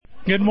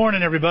Good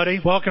morning, everybody.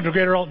 Welcome to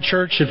Greater Alton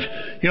Church. If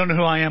you don't know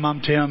who I am, I'm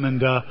Tim,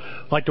 and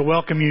I'd like to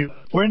welcome you.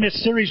 We're in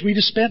this series. We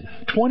just spent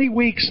 20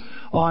 weeks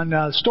on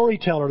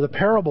Storyteller, the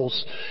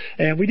parables,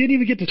 and we didn't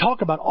even get to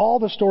talk about all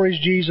the stories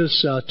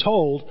Jesus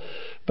told,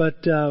 but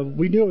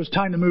we knew it was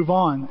time to move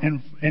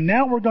on. And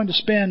now we're going to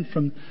spend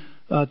from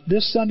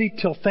this Sunday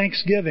till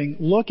Thanksgiving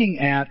looking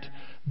at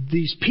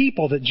these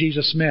people that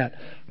Jesus met,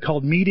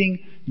 called Meeting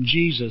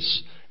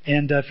Jesus.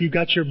 And if you've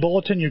got your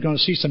bulletin, you're going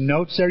to see some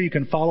notes there. You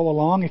can follow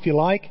along if you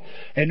like.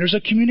 And there's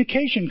a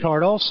communication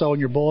card also in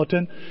your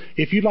bulletin.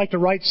 If you'd like to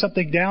write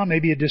something down,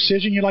 maybe a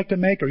decision you'd like to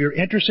make, or you're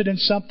interested in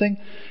something.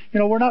 You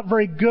know, we're not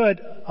very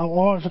good. I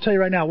want to tell you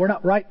right now, we're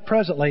not right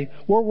presently.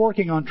 We're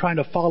working on trying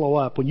to follow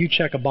up when you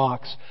check a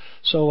box.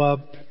 So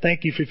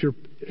thank you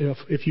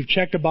if you've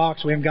checked a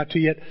box we haven't got to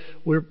yet.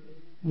 We're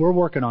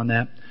working on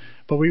that.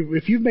 But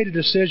if you've made a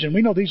decision,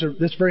 we know this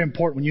is very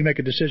important when you make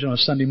a decision on a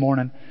Sunday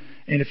morning.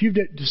 And if you've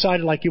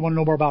decided like you want to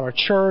know more about our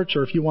church,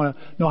 or if you want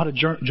to know how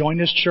to join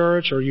this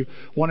church, or you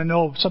want to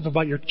know something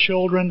about your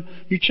children,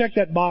 you check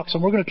that box,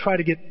 and we're going to try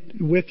to get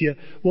with you.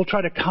 We'll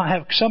try to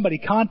have somebody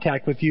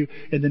contact with you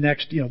in the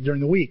next, during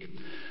the week.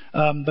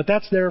 But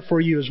that's there for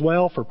you as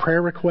well for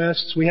prayer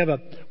requests. We have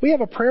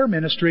a prayer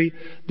ministry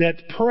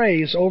that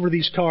prays over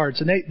these cards,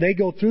 and they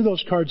go through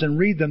those cards and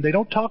read them. They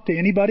don't talk to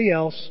anybody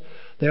else.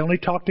 They only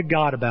talk to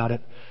God about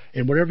it,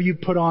 and whatever you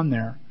put on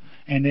there,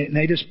 and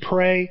they just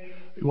pray.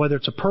 Whether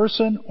it's a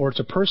person or it's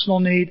a personal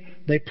need,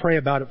 they pray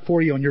about it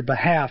for you on your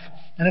behalf.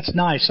 And it's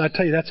nice. I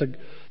tell you,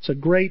 it's a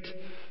great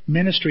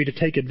ministry to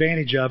take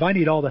advantage of. I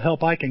need all the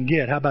help I can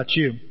get. How about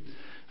you?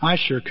 I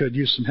sure could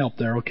use some help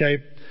there, okay?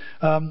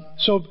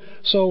 So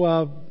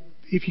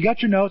if you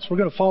got your notes, we're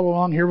going to follow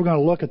along here. We're going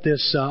to look at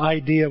this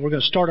idea. We're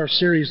going to start our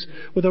series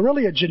with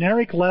a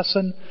generic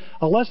lesson,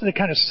 a lesson to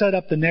kind of set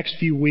up the next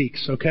few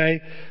weeks,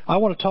 okay? I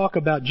want to talk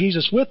about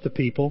Jesus with the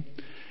people.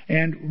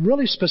 And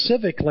really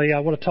specifically, I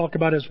want to talk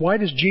about is why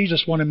does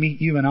Jesus want to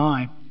meet you and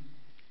I?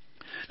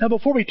 Now,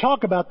 before we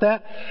talk about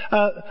that,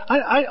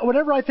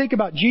 whenever I think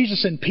about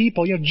Jesus and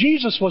people,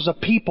 Jesus was a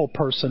people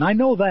person. I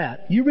know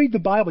that. You read the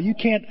Bible, you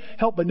can't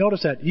help but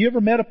notice that. You ever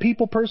met a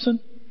people person?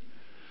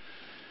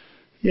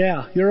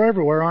 Yeah, they're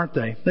everywhere, aren't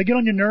they? They get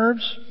on your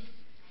nerves.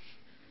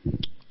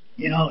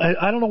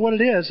 I don't know what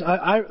it is.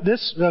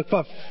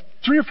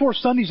 3 or 4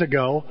 Sundays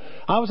ago,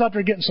 I was out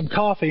there getting some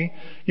coffee,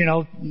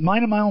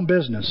 minding my own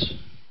business.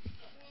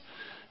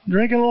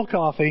 Drinking a little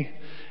coffee,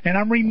 and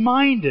I'm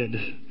reminded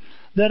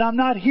that I'm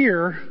not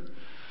here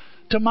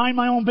to mind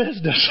my own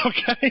business,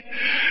 okay?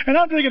 And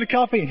I'm drinking a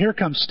coffee, and here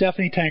comes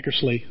Stephanie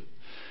Tankersley.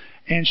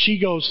 And she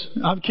goes,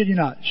 I'm kidding you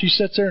not, she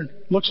sits there and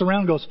looks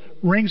around,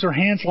 wrings her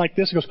hands like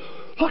this, and goes,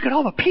 look at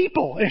all the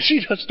people. And she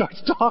just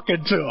starts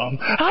talking to them.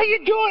 How you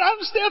doing? I'm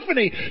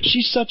Stephanie.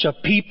 She's such a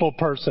people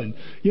person.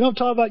 You know what I'm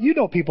talking about? You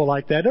know people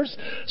like that. There's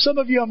some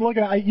of you I'm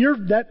looking at, you're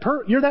that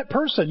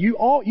person.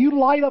 You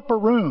light up a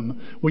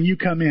room when you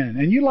come in,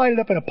 and you light it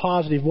up in a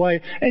positive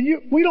way. And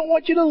we don't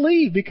want you to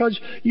leave because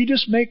you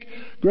just make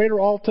Greater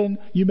Alton,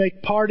 you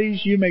make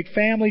parties, you make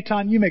family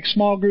time, you make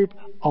small group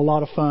a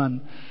lot of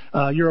fun.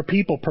 You're a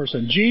people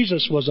person.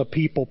 Jesus was a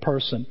people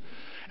person.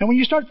 And when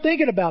you start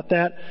thinking about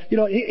that,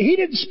 he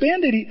didn't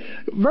spend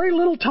very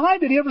little time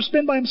did he ever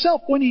spend by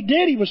himself. When he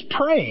did, he was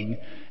praying.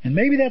 And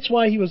maybe that's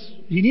why he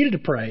needed to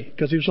pray,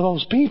 because he was with all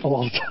those people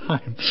all the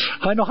time.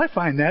 I know, I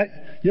find that.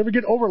 You ever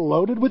get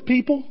overloaded with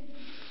people?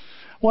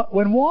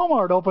 When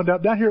Walmart opened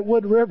up down here at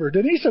Wood River,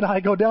 Denise and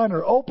I go down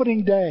there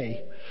opening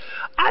day.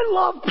 I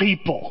love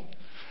people.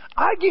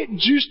 I get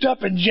juiced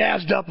up and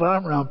jazzed up when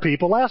I'm around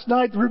people. Last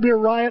night, Root Beer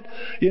Riot,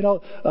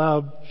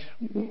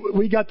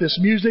 we got this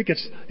music.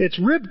 It's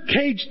rib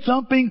cage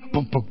thumping.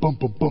 Boom, boom, boom,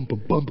 boom, boom,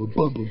 boom, boom, boom,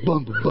 boom,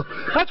 boom, boom, boom.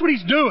 That's what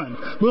he's doing.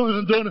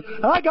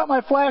 And I got my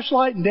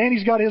flashlight, and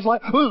Danny's got his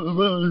light.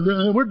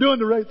 We're doing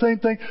the same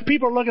thing.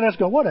 People are looking at us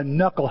going, what a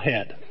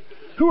knucklehead.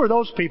 Who are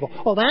those people?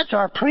 Oh, that's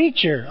our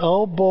preacher.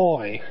 Oh,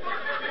 boy.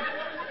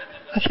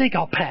 I think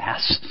I'll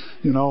pass,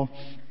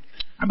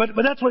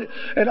 But that's what,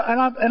 and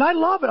I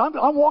love it.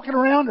 I'm walking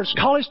around. There's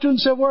college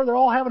students everywhere. They're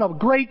all having a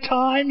great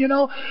time.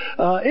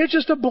 It's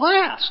just a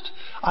blast.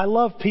 I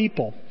love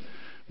people.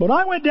 But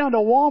I went down to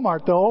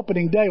Walmart though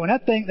opening day when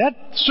that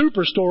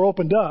superstore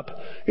opened up.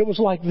 It was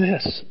like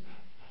this,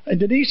 and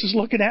Denise is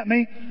looking at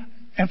me,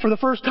 and for the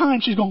first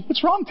time she's going,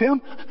 "What's wrong,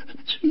 Tim?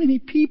 Too many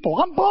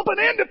people. I'm bumping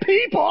into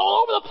people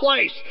all over the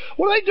place.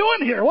 What are they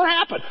doing here? What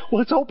happened?"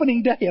 Well, it's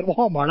opening day at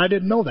Walmart. I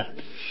didn't know that.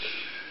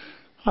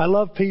 I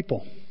love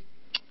people.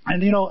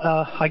 And,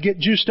 I get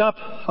juiced up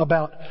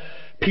about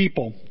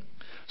people.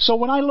 So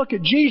when I look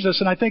at Jesus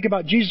and I think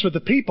about Jesus with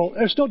the people,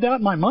 there's no doubt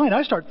in my mind,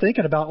 I start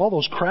thinking about all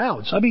those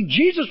crowds. I mean,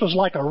 Jesus was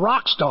like a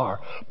rock star.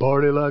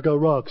 Party like a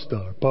rock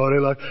star.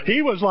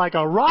 He was like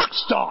a rock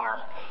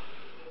star.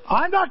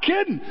 I'm not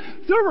kidding.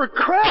 There were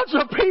crowds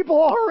of people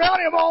all around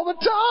him all the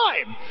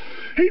time.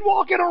 He'd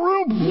walk in a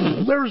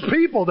room, there's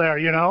people there,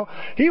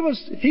 He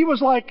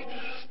was like,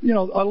 I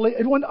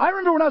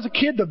remember when I was a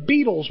kid, the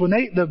Beatles,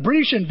 the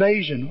British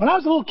invasion, when I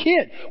was a little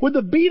kid, when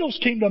the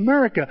Beatles came to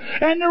America,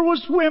 and there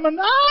was women,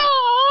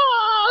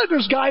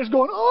 there's guys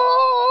going,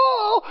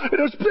 oh, And it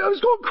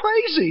was going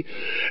crazy.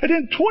 And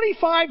then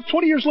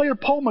 20 years later,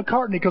 Paul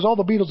McCartney, because all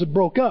the Beatles had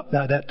broke up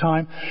by that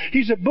time,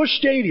 he's at Busch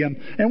Stadium,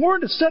 and we're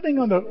sitting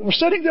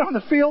there on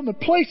the field, and the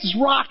place is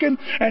rocking,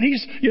 and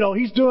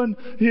he's doing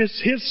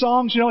his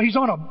songs, he's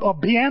on a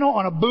piano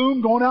on a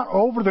boom going out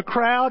over the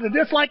crowd, and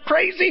it's like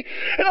crazy.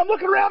 And I'm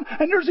looking around,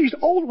 and there's these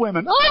old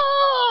women,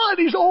 and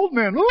these old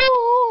men,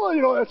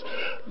 it's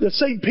the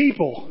same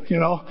people,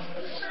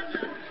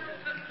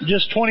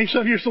 just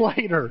 20-some years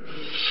later.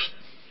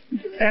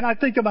 And I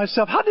think to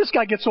myself, how did this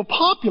guy get so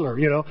popular,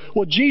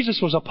 Well, Jesus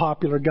was a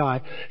popular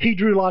guy. He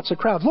drew lots of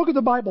crowds. Look what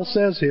the Bible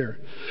says here.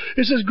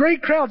 It says,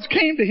 great crowds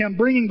came to him,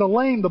 bringing the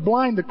lame, the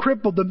blind, the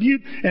crippled, the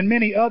mute, and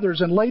many others,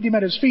 and laid him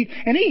at his feet,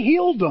 and he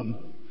healed them.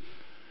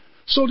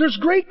 So there's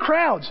great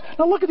crowds.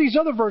 Now look at these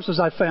other verses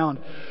I found.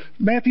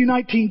 Matthew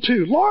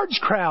 19:2. Large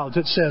crowds,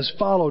 it says,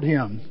 followed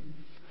him.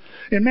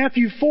 In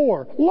Matthew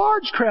 4,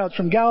 large crowds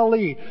from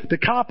Galilee,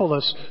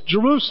 Decapolis,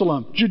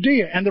 Jerusalem,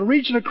 Judea, and the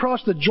region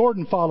across the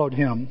Jordan followed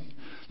him.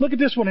 Look at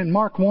this one in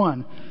Mark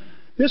 1.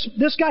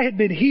 This guy had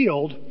been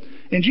healed,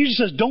 and Jesus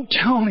says, don't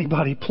tell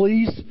anybody,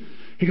 please.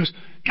 He goes,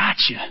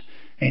 gotcha.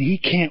 And he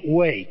can't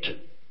wait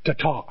to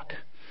talk.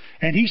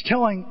 And he's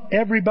telling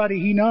everybody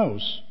he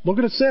knows. Look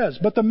what it says.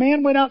 But the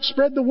man went out,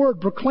 spread the word,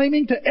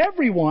 proclaiming to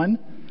everyone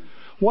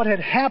what had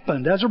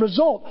happened. As a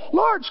result,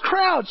 large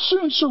crowds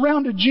soon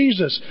surrounded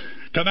Jesus.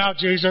 Come out,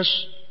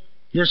 Jesus.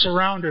 You're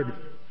surrounded.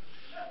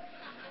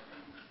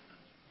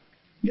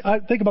 I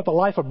think about the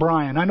life of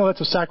Brian. I know that's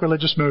a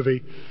sacrilegious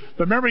movie.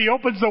 But remember, he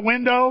opens the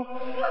window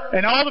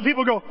and all the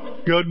people go,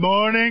 good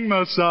morning,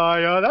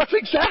 Messiah. That's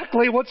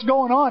exactly what's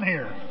going on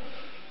here.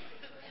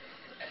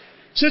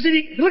 Says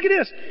look at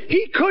this.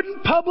 He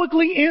couldn't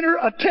publicly enter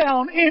a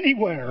town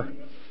anywhere.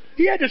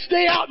 He had to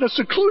stay out in the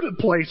secluded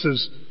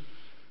places.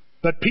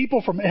 But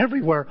people from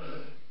everywhere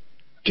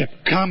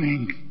kept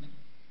coming.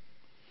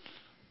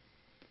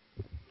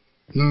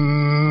 He's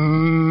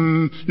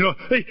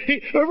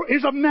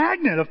a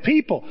magnet of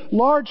people.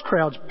 Large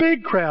crowds,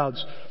 big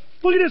crowds.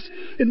 Look at this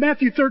in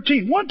Matthew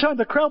 13. One time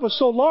the crowd was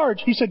so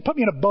large, he said, put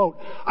me in a boat.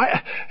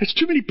 It's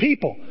too many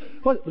people.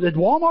 What, did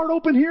Walmart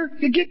open here?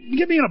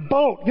 Get me in a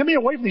boat. Get me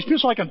away from these people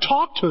so I can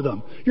talk to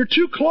them. You're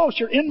too close.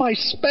 You're in my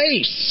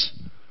space.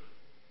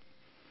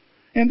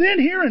 And then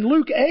here in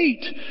Luke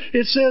 8,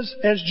 it says,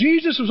 as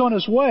Jesus was on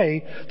his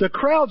way, the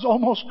crowds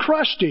almost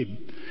crushed him.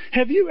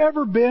 Have you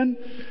ever been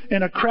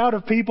in a crowd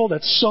of people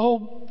that's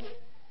so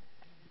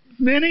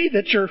many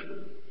that you're...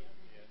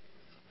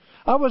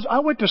 I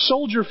went to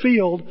Soldier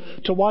Field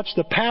to watch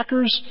the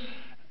Packers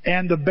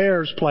and the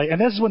Bears play.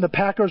 And this is when the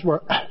Packers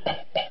were...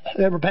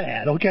 they were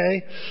bad,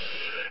 okay?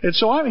 And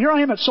so here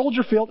I am at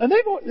Soldier Field, and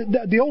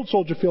the old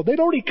Soldier Field, they'd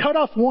already cut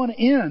off one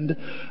end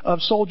of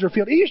Soldier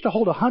Field. It used to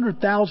hold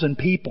 100,000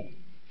 people.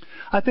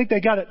 I think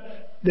they got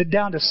it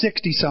down to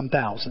 60-some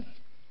thousand.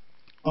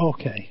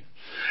 Okay.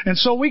 And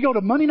so we go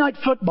to Monday Night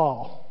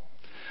Football.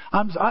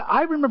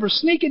 I remember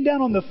sneaking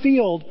down on the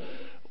field.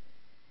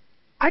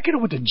 I could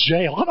have went to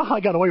jail. I don't know how I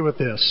got away with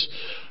this.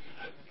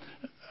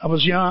 I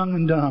was young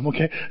and dumb,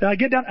 okay? And I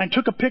get down and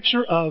took a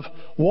picture of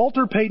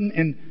Walter Payton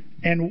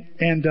and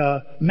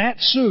Matt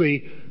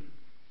Suhey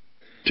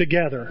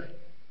together.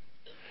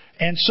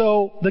 And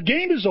so the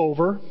game is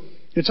over.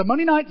 It's a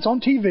Monday night. It's on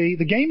TV.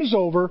 The game is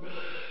over.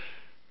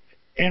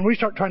 And we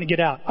start trying to get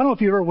out. I don't know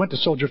if you ever went to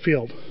Soldier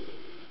Field.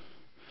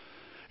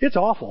 It's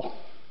awful.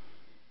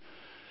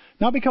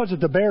 Not because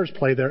the Bears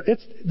play there.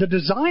 It's the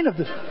design of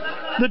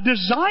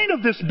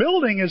this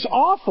building is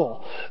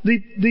awful.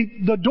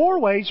 The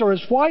doorways are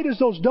as wide as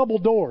those double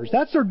doors.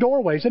 That's their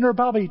doorways, and they're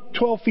probably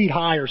 12 feet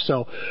high or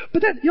so.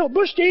 But then,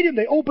 Busch Stadium,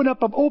 they open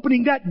up an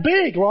opening that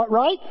big,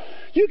 right?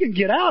 You can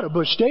get out of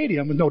Busch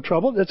Stadium with no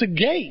trouble. It's a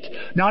gate.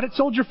 Not at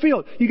Soldier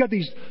Field. You got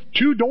these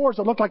two doors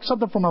that look like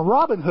something from a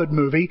Robin Hood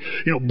movie.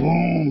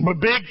 Boom,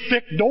 big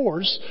thick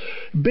doors,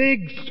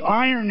 big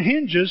iron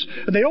hinges,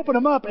 and they open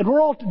them up, and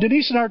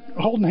Denise and I are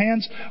holding hands.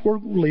 We're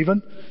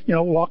leaving,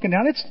 walking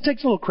down. It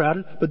takes a little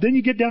crowded, but then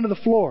you get down to the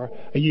floor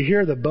and you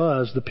hear the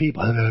buzz, the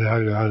people,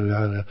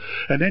 and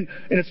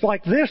it's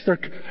like this.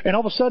 And all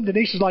of a sudden,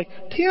 Denise is like,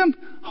 "Tim,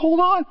 hold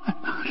on,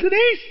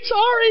 Denise,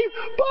 sorry,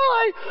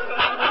 bye."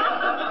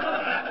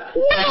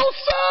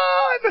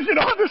 Wilson,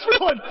 I'm just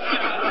feeling,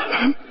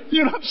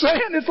 you know what I'm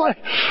saying? It's like,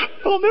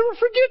 I'll never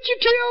forget you,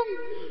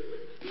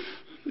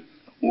 Tim.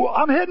 Well,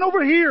 I'm heading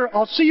over here.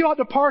 I'll see you out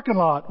in the parking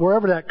lot,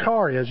 wherever that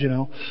car is,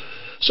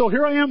 So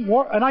here I am,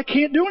 and I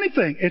can't do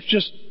anything. It's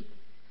just,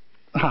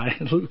 hi,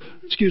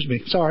 excuse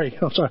me, sorry,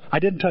 I'm sorry, I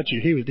didn't touch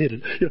you. He did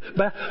it.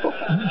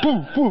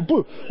 Boom, boom,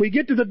 boom. We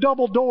get to the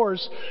double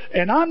doors,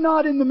 and I'm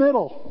not in the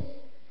middle.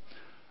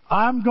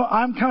 I'm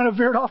kind of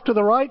veered off to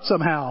the right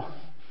somehow.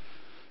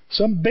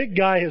 Some big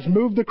guy has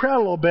moved the crowd a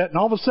little bit, and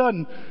all of a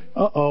sudden,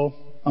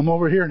 I'm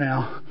over here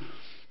now.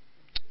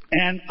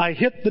 And I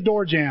hit the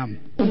door jamb.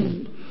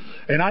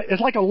 And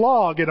it's like a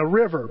log in a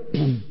river.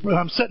 And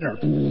I'm sitting there.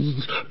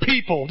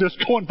 People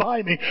just going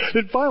by me.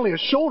 Then finally a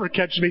shoulder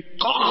catches me.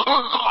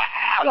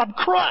 And I'm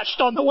crushed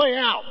on the way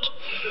out.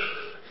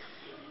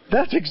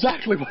 That's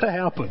exactly what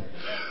happened.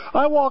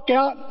 I walk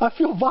out, I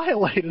feel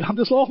violated. I'm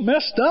just all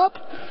messed up.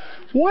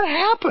 What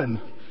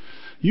happened?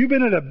 You've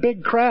been in a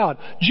big crowd.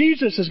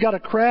 Jesus has got a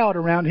crowd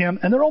around him,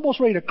 and they're almost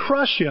ready to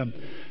crush him.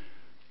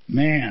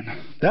 Man,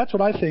 that's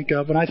what I think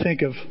of when I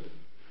think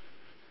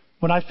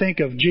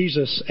of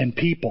Jesus and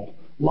people.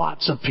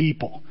 Lots of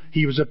people.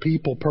 He was a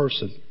people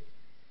person.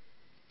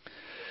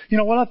 You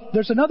know what?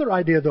 There's another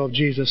idea, though, of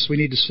Jesus we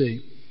need to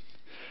see.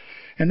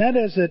 And that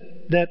is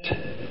that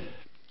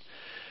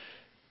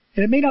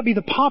and it may not be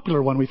the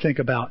popular one we think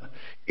about.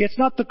 It's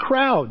not the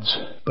crowds,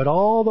 but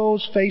all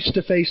those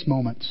face-to-face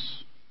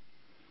moments.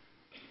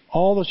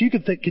 All those,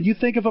 can you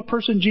think of a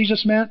person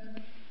Jesus met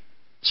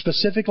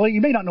specifically?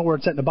 You may not know where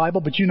it's at in the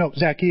Bible, but you know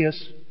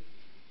Zacchaeus.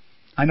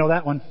 I know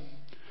that one.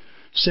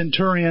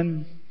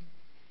 Centurion,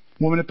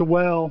 woman at the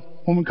well,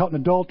 woman caught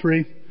in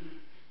adultery,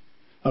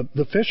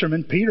 the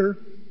fisherman, Peter.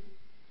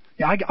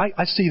 Yeah,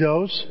 I see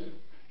those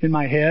in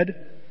my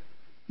head.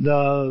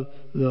 The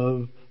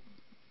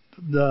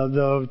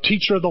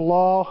teacher of the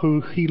law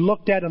who he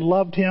looked at and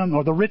loved him,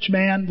 or the rich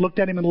man looked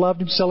at him and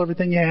loved him, sell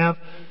everything you have,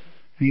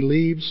 and he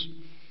leaves.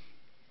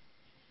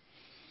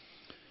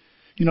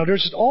 You know,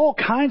 there's all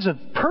kinds of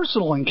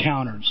personal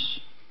encounters.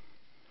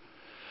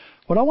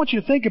 What I want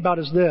you to think about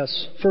is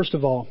this, first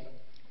of all.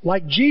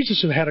 Like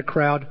Jesus who had a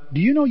crowd, do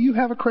you know you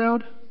have a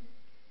crowd?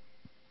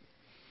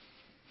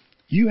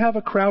 You have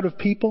a crowd of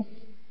people?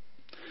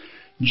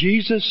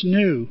 Jesus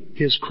knew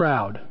his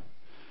crowd.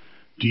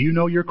 Do you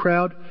know your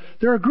crowd?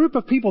 They're a group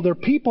of people. They're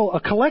people, a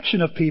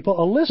collection of people,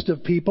 a list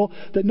of people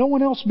that no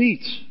one else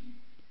meets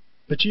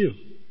but you.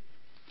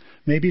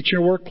 Maybe it's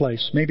your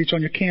workplace. Maybe it's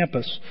on your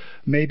campus.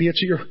 Maybe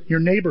it's your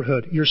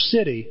neighborhood, your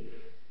city.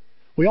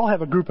 We all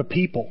have a group of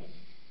people.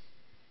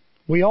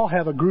 We all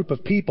have a group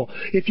of people.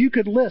 If you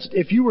could list,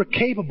 if you were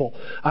capable,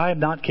 I am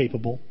not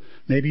capable.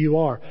 Maybe you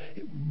are.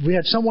 We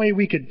had some way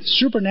we could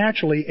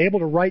supernaturally able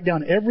to write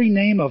down every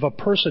name of a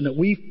person that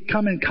we've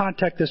come in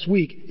contact this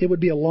week. It would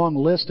be a long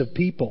list of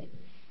people.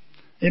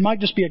 It might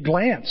just be a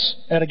glance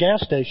at a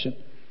gas station.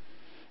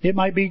 It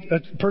might be a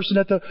person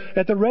at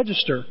the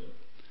register.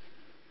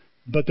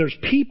 But there's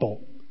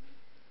people.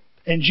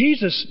 And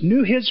Jesus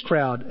knew his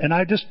crowd. And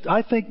I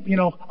think,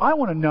 I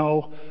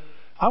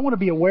want to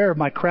be aware of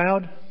my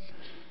crowd.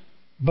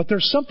 But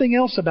there's something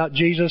else about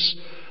Jesus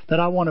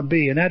that I want to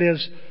be. And that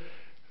is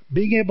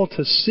being able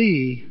to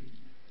see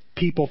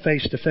people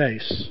face to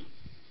face.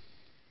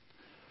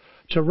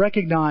 To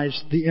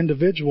recognize the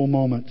individual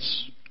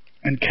moments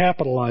and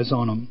capitalize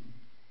on them.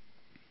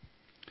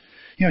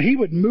 He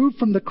would move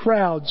from the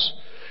crowds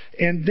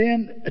and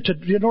then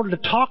in order to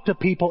talk to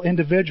people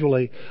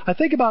individually. I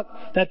think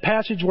about that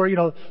passage where,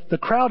 the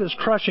crowd is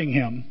crushing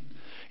him.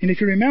 And if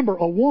you remember,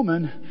 a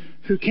woman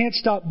who can't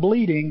stop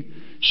bleeding,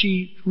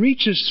 she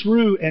reaches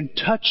through and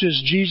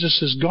touches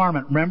Jesus'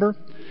 garment, remember?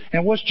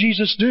 And what's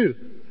Jesus do?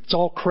 It's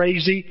all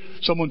crazy.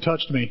 Someone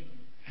touched me.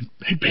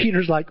 And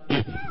Peter's like,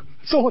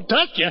 someone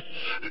touched you?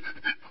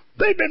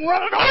 They've been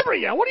running over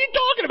you. What are you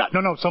talking about?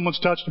 No, someone's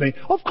touched me.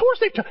 Of course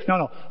they've touched.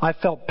 No, I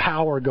felt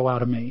power go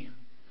out of me.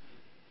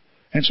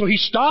 And so he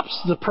stops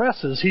the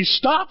presses. He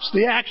stops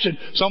the action.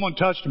 Someone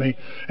touched me.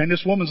 And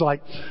this woman's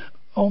like,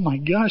 oh my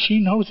gosh, he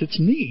knows it's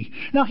me.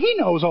 Now he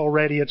knows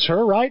already it's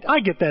her, right?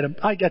 I get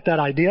that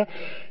idea.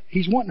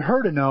 He's wanting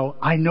her to know,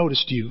 I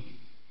noticed you.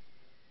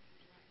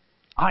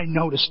 I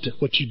noticed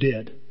what you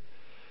did.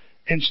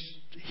 And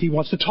he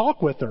wants to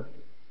talk with her.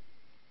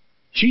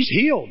 She's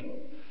healed.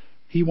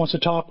 He wants to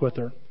talk with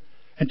her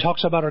and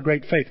talks about her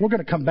great faith. We're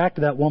going to come back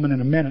to that woman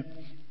in a minute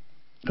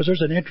because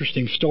there's an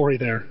interesting story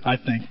there, I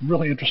think.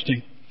 Really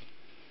interesting.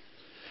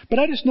 But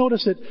I just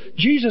noticed that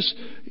Jesus,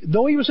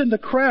 though he was in the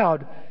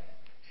crowd,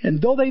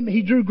 and though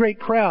he drew great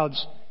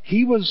crowds,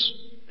 he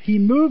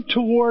moved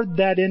toward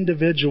that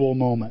individual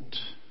moment.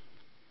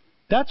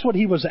 That's what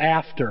he was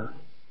after.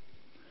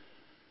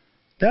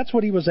 That's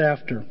what he was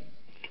after.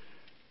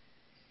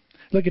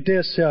 Look at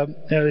this.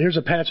 Here's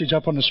a passage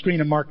up on the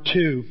screen in Mark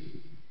 2.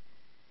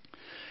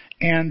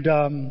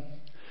 And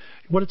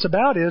what it's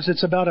about is,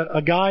 it's about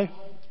a guy.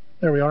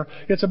 There we are.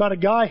 It's about a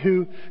guy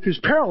who's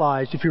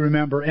paralyzed, if you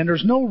remember, and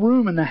there's no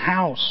room in the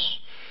house.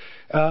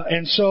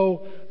 And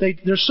so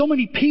there's so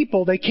many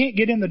people, they can't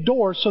get in the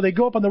door, so they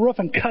go up on the roof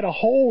and cut a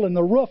hole in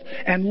the roof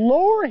and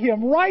lower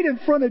him right in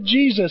front of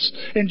Jesus.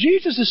 And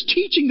Jesus is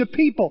teaching the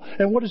people.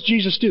 And what does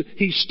Jesus do?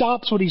 He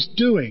stops what he's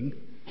doing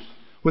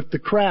with the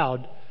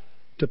crowd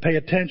to pay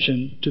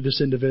attention to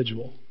this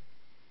individual.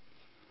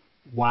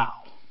 Wow.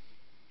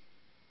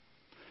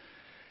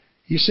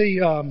 You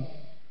see,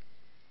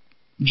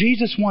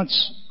 Jesus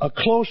wants a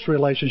close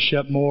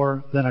relationship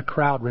more than a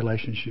crowd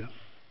relationship.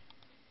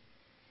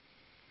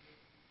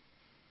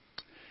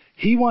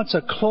 He wants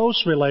a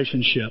close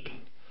relationship.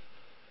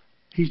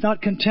 He's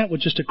not content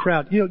with just a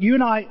crowd. You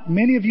and I,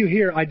 many of you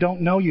here, I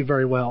don't know you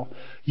very well.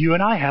 You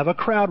and I have a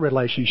crowd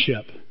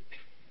relationship.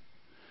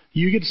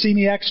 You get to see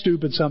me act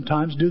stupid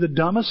sometimes, do the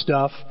dumbest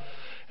stuff.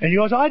 And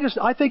you go,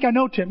 I think I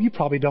know Tim. You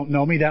probably don't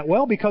know me that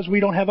well because we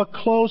don't have a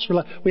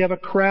we have a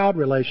crowd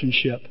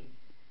relationship.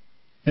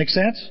 Make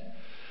sense?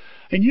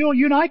 And you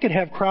and I could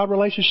have crowd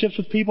relationships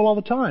with people all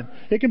the time.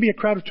 It can be a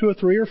crowd of 2 or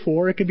 3 or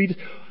 4. It can be,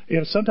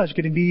 sometimes it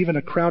can be even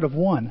a crowd of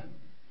 1.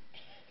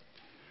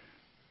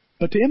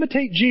 But to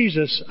imitate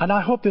Jesus, and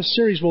I hope this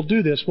series will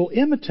do this, we'll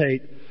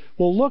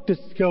look to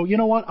go, you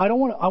know what, I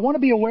want to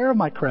be aware of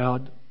my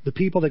crowd, the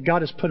people that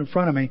God has put in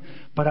front of me,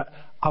 but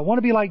I want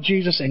to be like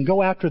Jesus and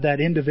go after that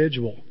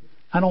individual.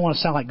 I don't want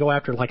to sound like go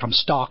after like I'm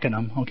stalking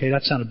them. Okay,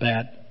 that sounded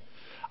bad.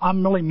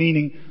 I'm really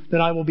meaning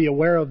that I will be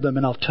aware of them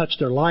and I'll touch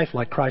their life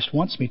like Christ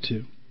wants me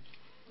to.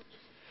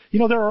 You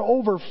know, there are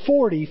over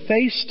 40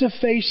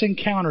 face-to-face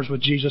encounters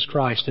with Jesus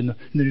Christ in the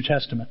New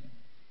Testament.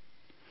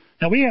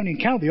 Now, we haven't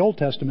even counted the Old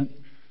Testament.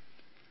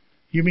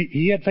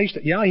 He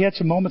had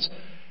some moments.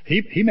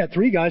 He met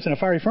 3 guys in a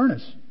fiery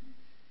furnace.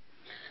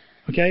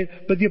 Okay?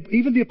 But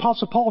even the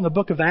Apostle Paul in the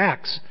book of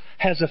Acts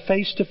has a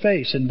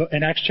face-to-face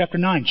in Acts chapter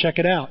 9. Check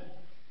it out.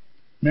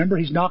 Remember,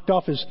 he's knocked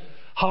off his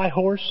high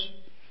horse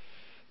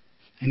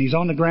and he's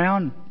on the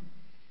ground.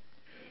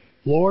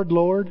 Lord,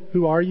 Lord,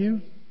 who are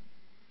you?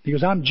 He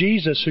goes, I'm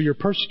Jesus who you're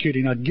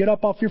persecuting. Now get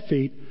up off your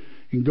feet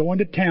and go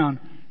into town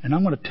and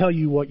I'm going to tell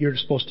you what you're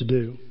supposed to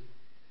do.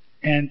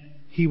 And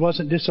he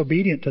wasn't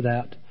disobedient to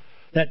that.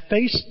 That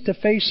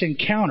face-to-face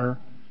encounter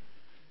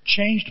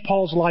changed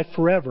Paul's life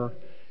forever,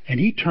 and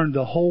he turned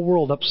the whole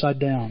world upside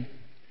down.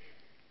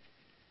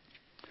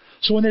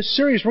 So in this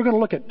series, we're going to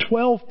look at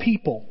 12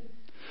 people,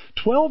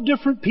 12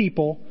 different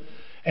people,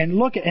 and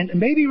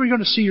maybe you're going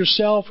to see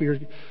yourself,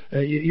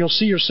 you'll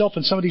see yourself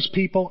in some of these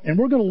people, and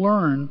we're going to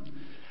learn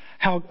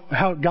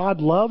how God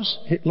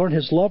learn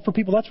His love for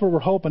people. That's what we're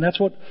hoping. That's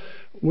what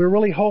we're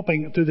really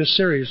hoping through this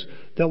series,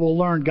 that we'll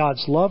learn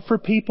God's love for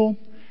people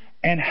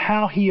and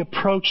how He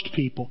approached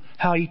people,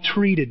 how He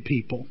treated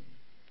people.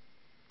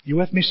 You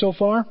with me so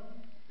far?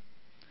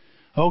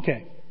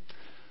 Okay.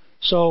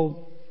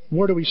 So,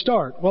 where do we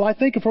start? Well, I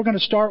think if we're going to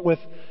start with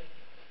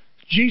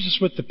Jesus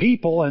with the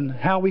people and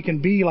how we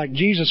can be like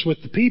Jesus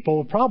with the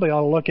people, we probably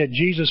ought to look at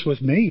Jesus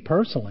with me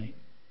personally.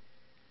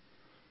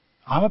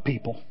 I'm a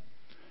people.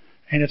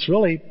 And it's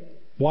really,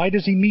 why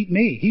does He meet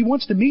me? He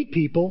wants to meet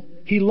people.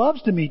 He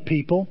loves to meet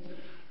people.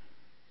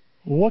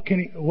 Why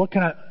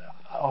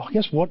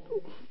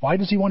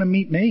does He want to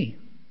meet me?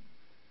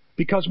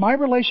 Because my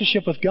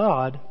relationship with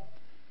God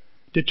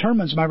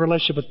determines my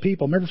relationship with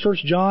people. Remember 1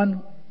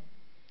 John?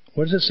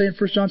 What does it say in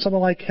 1 John?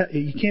 Something like,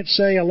 you can't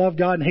say I love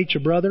God and hate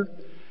your brother.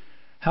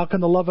 How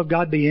can the love of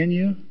God be in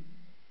you?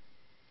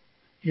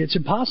 It's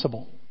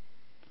impossible.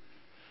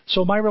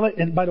 So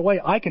and by the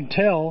way, I can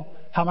tell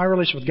how my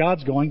relationship with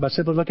God's going by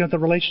simply looking at the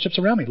relationships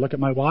around me. Look at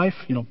my wife,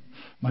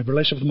 my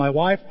relationship with my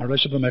wife, my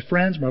relationship with my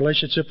friends, my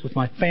relationship with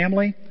my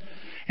family.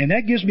 And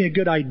that gives me a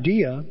good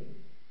idea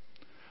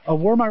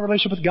of where my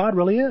relationship with God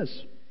really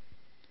is.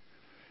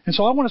 And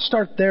so I want to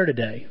start there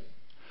today.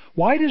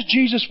 Why does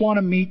Jesus want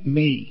to meet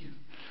me?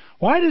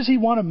 Why does He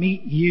want to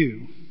meet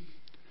you?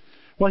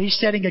 Well, He's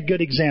setting a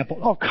good example.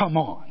 Oh, come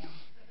on.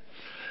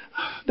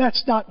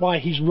 That's not why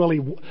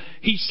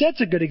He sets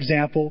a good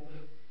example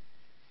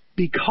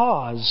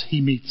because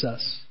He meets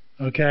us.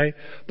 Okay?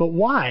 But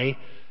why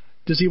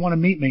does He want to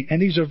meet me? And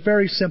these are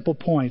very simple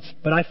points,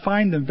 but I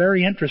find them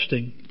very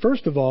interesting.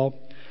 First of all,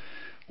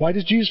 why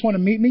does Jesus want to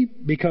meet me?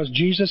 Because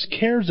Jesus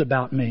cares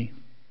about me.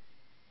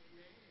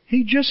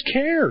 He just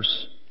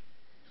cares.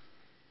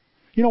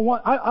 You know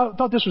what? I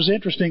thought this was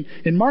interesting.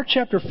 In Mark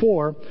chapter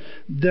 4,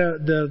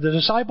 the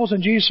disciples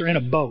and Jesus are in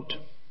a boat.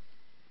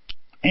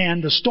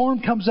 And the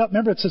storm comes up.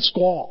 Remember, it's a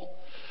squall.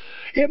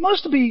 It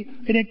must be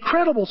an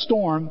incredible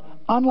storm,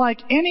 unlike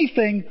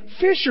anything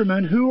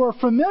fishermen who are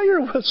familiar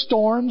with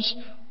storms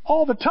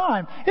all the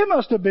time. It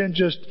must have been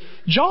just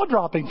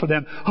jaw-dropping for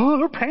them. Oh,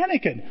 they're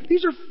panicking.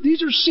 These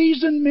are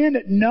seasoned men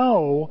that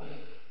know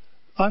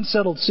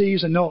unsettled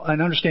seas and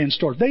understand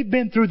storms. They've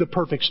been through the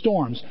perfect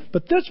storms.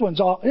 But this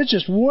it's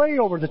just way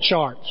over the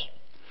charts.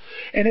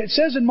 And it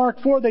says in Mark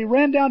 4, they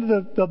ran down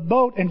to the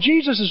boat, and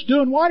Jesus is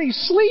doing what? He's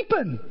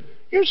sleeping.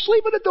 You're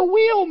sleeping at the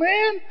wheel,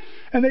 man.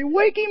 And they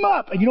wake Him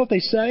up. And you know what they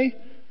say?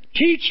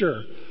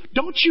 Teacher,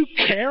 don't you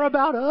care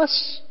about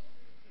us?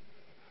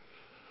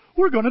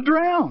 We're going to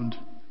drown.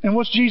 And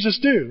what's Jesus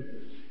do?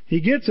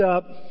 He gets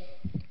up,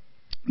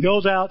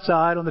 goes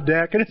outside on the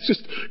deck, and it's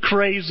just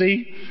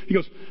crazy. He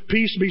goes,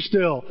 peace, be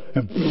still.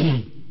 And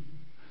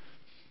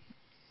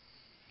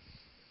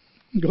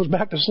he goes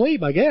back to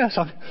sleep, I guess.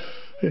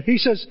 He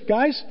says,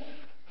 guys,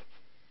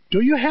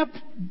 are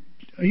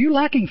you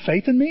lacking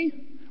faith in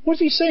me? What's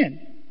He saying?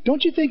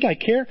 Don't you think I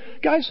care?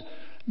 Guys,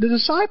 the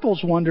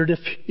disciples wondered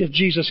if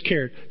Jesus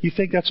cared. You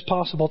think that's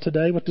possible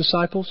today with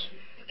disciples?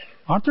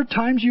 Aren't there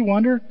times you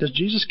wonder, does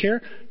Jesus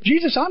care?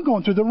 Jesus, I'm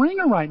going through the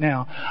ringer right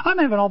now. I'm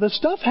having all this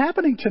stuff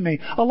happening to me.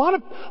 A lot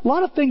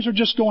of things are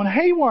just going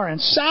haywire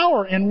and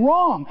sour and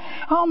wrong.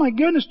 Oh my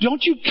goodness,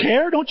 don't you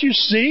care? Don't you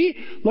see?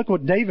 Look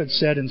what David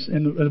said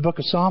in the book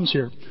of Psalms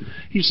here.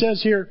 He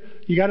says here,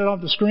 you got it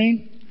on the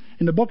screen?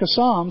 In the book of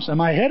Psalms, am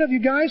I ahead of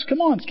you guys?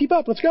 Come on, let's keep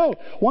up. Let's go.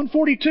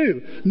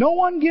 142. No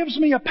one gives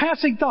me a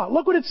passing thought.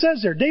 Look what it says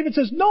there. David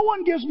says, no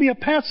one gives me a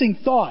passing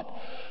thought.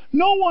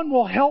 No one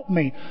will help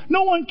me.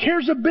 No one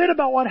cares a bit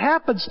about what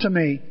happens to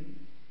me.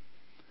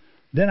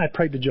 Then I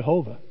prayed to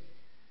Jehovah.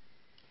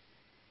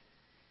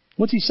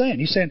 What's he saying?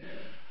 He's saying,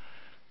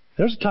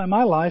 there's a time in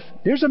my life,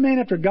 there's a man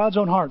after God's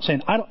own heart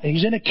saying,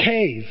 he's in a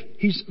cave.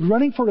 He's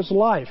running for his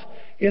life.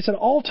 It's an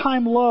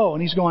all-time low.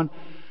 And he's going,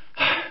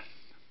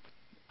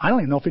 I don't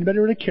even know if anybody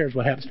really cares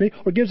what happens to me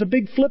or gives a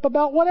big flip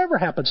about whatever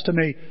happens to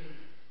me.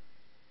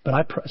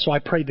 But so I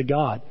prayed to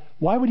God.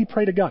 Why would he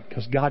pray to God?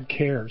 Because God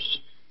cares.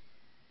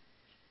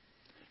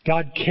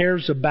 God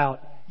cares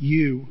about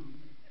you.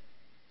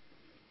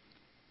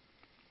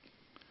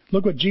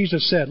 Look what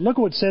Jesus said. Look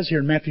what it says here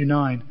in Matthew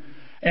 9.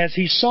 As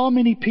he saw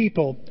many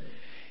people,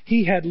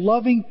 he had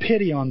loving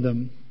pity on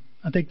them.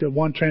 I think the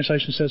one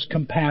translation says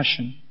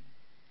compassion.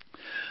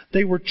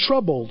 They were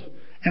troubled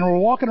and were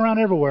walking around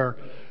everywhere.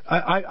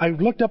 I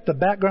looked up the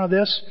background of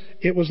this.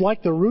 It was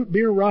like the root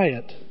beer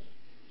riot.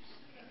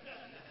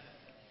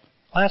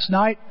 Last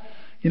night,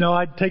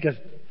 I'd take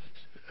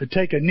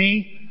a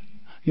knee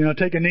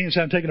and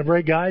say, I'm taking a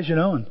break, guys,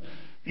 and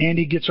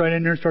Andy gets right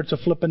in there and starts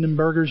flipping them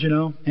burgers,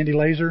 Andy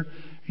Laser.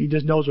 He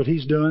just knows what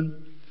he's doing.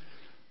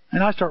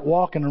 And I start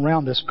walking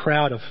around this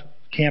crowd of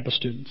campus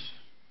students.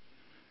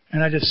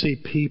 And I just see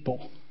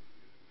people.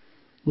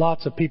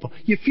 Lots of people.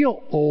 You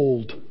feel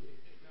old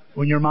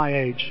when you're my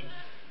age.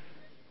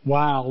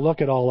 Wow,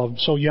 look at all of them.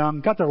 So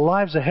young. Got their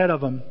lives ahead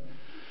of them.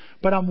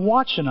 But I'm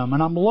watching them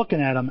and I'm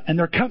looking at them. And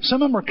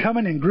some of them are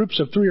coming in groups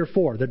of 3 or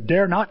 4 that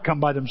dare not come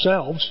by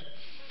themselves.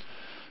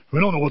 We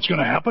don't know what's going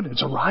to happen.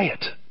 It's a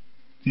riot.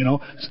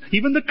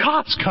 Even the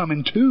cops come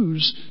in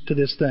 2s to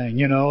this thing.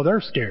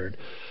 They're scared.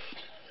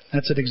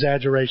 That's an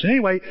exaggeration.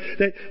 Anyway,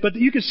 but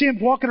you can see them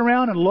walking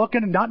around and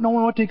looking and not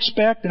knowing what to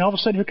expect. And all of a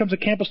sudden here comes a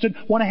campus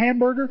student. Want a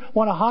hamburger?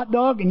 Want a hot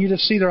dog? And you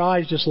just see their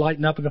eyes just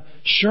lighten up and go,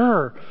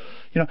 sure.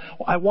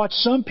 I watch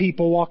some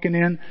people walking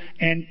in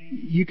and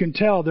you can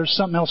tell there's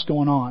something else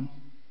going on.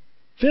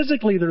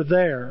 Physically they're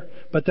there,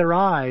 but their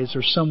eyes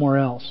are somewhere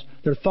else.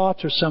 Their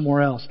thoughts are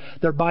somewhere else.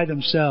 They're by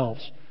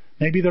themselves.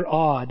 Maybe they're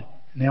odd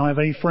and they don't have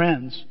any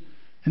friends.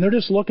 And they're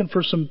just looking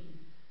for some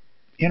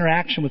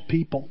interaction with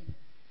people.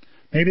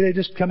 Maybe they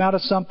just come out of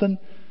something,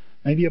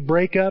 maybe a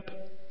breakup.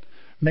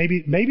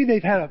 Maybe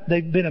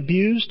they've been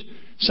abused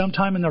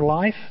sometime in their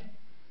life.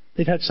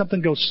 They've had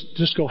something go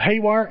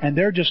haywire, and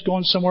they're just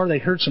going somewhere. They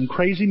heard some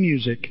crazy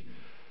music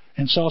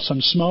and saw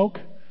some smoke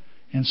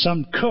and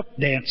some cook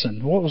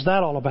dancing. What was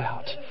that all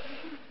about?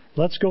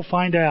 Let's go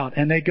find out.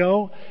 And they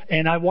go,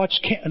 and I watch.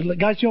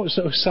 Guys, what's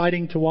so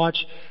exciting to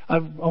watch? I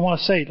want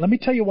to say, let me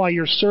tell you why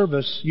your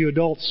service, you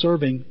adults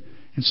serving,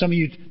 and some of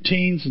you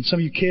teens and some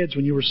of you kids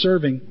when you were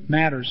serving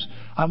matters.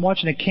 I'm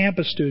watching a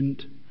campus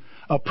student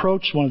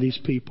approach one of these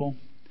people.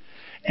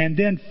 And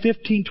then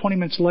 15, 20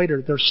 minutes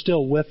later, they're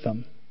still with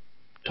them,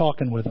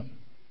 talking with them.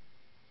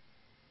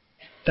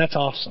 That's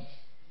awesome.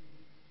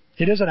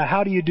 It isn't a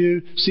how do you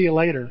do, see you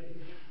later.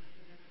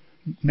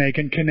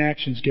 Making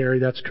connections, Gary,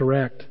 that's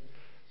correct.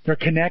 They're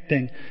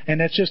connecting.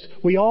 And it's just,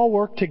 we all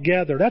work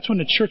together. That's when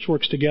the church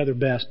works together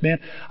best, man.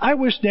 I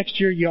wish next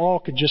year you all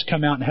could just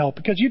come out and help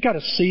because you got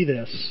to see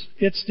this.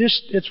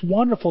 It's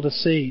wonderful to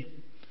see.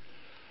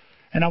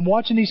 And I'm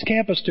watching these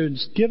campus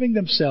students giving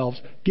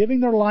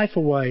their life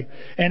away.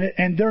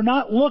 And they're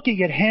not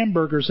looking at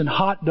hamburgers and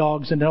hot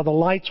dogs and how the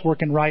light's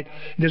working right.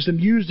 And there's the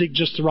music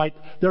just right.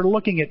 They're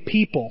looking at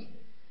people.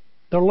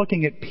 They're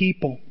looking at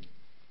people.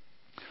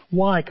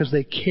 Why? Because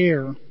they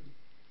care.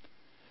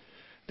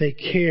 They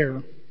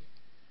care.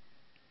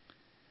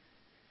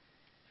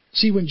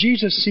 See, when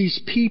Jesus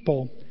sees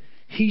people,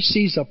 He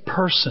sees a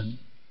person.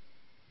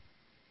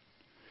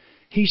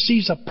 He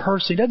sees a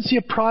person. He doesn't see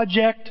a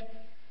project.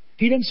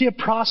 He doesn't see a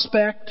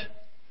prospect.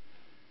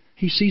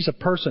 He sees a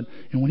person.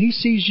 And when He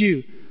sees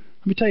you,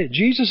 let me tell you,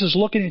 Jesus is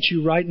looking at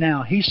you right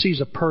now. He sees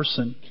a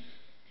person.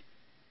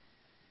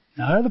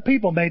 Now, other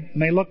people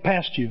may look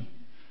past you,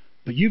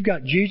 but you've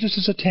got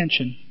Jesus'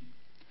 attention.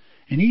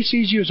 And He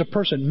sees you as a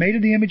person made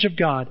in the image of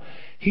God.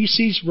 He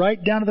sees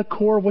right down to the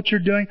core of what you're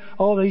doing.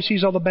 Oh, He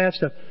sees all the bad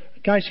stuff.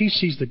 Guys, He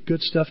sees the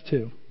good stuff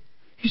too.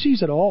 He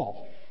sees it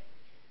all.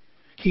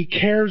 He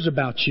cares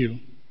about you.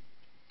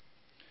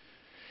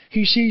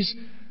 He sees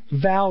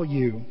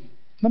value.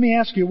 Let me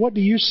ask you, what do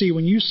you see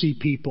when you see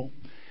people?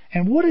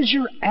 And what is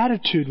your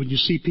attitude when you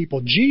see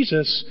people?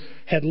 Jesus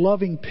had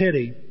loving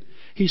pity.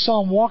 He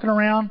saw them walking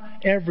around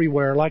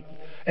everywhere,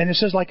 and it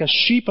says like a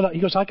sheep without, he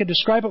goes, I could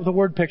describe it with a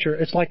word picture.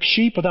 It's like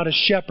sheep without a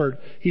shepherd.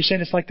 He's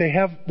saying it's like they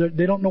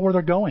don't know where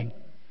they're going.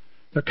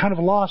 They're kind of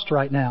lost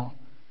right now.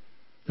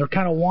 They're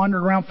kind of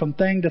wandering around from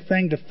thing to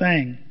thing to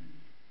thing.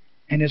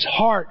 And His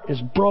heart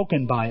is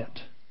broken by it.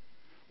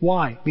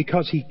 Why?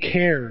 Because He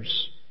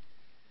cares.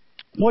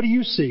 What do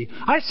you see?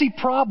 I see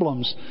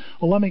problems.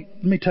 Well, let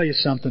me tell you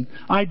something.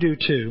 I do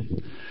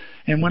too.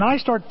 And when I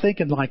start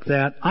thinking like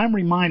that, I'm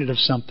reminded of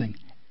something.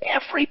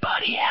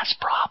 Everybody has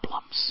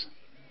problems.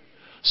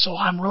 So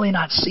I'm not really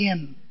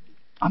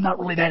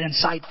that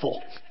insightful.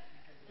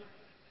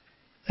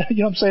 You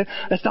know what I'm saying?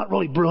 That's not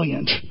really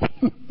brilliant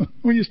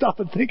when you stop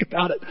and think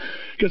about it.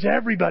 Because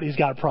everybody's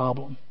got a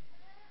problem.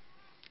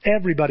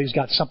 Everybody's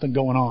got something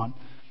going on.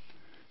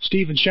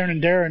 Steve and Sharon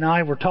and Dara and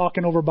I were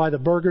talking over by the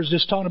burgers,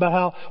 just talking about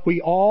how we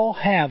all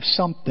have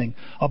something,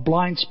 a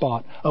blind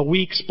spot, a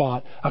weak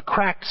spot, a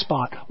cracked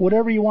spot,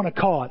 whatever you want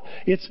to call it.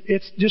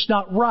 It's just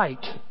not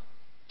right.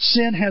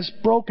 Sin has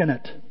broken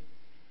it.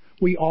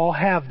 We all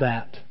have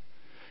that.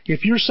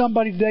 If you're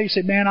somebody today, you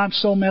say, man, I'm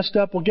so messed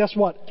up. Well, guess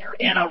what? You're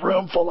in a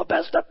room full of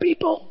messed up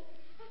people.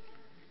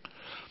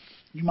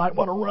 You might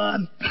want to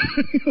run.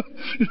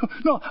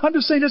 No, I'm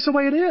just saying that's the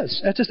way it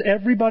is. That's just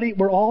everybody.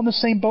 We're all in the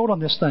same boat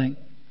on this thing.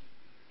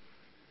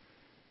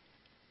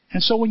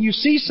 And so when you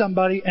see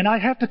somebody, and I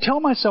have to tell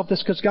myself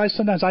this because, guys,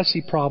 sometimes I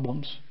see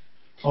problems.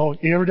 Oh,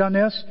 you ever done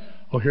this?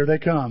 Oh, here they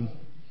come.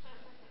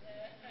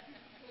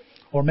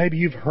 Or maybe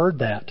you've heard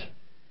that.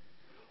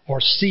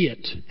 Or see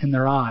it in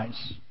their eyes.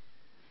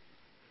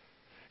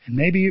 And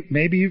maybe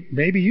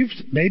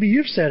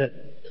you've said it.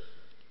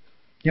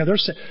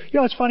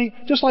 It's funny.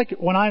 Just like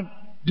when I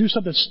do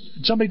something,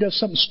 somebody does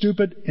something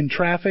stupid in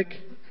traffic.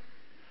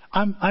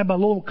 I'm a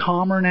little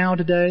calmer now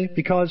today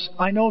because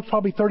I know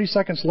probably 30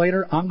 seconds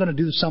later I'm going to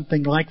do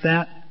something like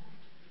that.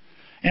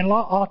 And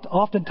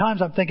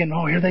oftentimes I'm thinking,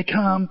 oh, here they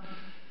come.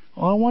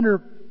 Well,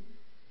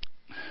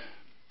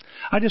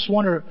 I just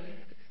wonder,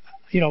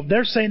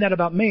 they're saying that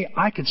about me.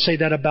 I could say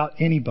that about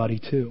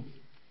anybody too.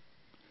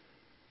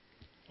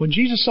 When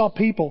Jesus saw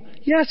people,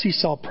 yes, he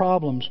saw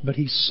problems, but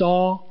he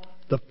saw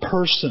the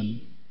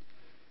person.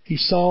 He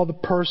saw the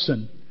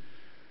person.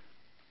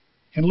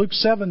 In Luke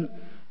 7,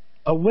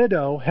 a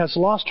widow has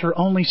lost her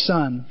only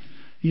son.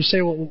 You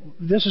say, well,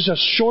 this is a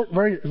short,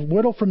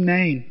 widow from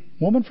Nain,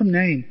 woman from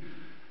Nain.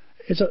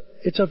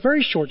 It's a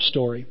very short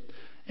story.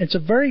 It's a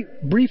very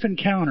brief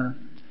encounter.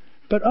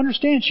 But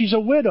understand, she's a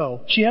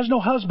widow. She has no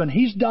husband.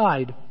 He's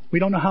died. We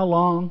don't know how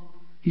long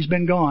he's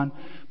been gone.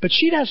 But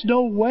she has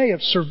no way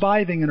of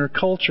surviving in her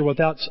culture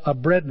without a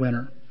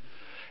breadwinner.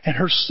 And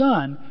her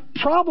son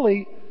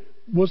probably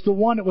was the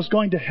one that was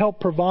going to help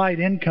provide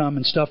income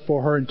and stuff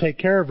for her and take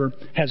care of her,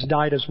 has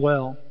died as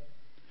well.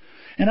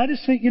 And I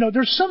just think,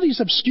 there's some of these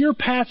obscure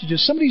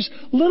passages, some of these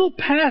little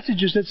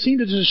passages that seem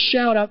to just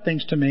shout out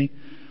things to me.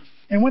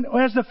 And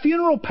as the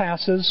funeral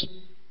passes,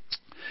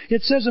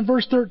 it says in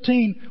verse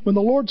 13, when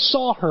the Lord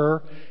saw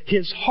her,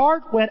 his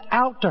heart went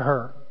out to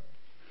her.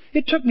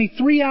 It took me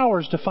 3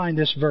 hours to find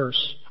this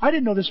verse. I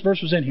didn't know this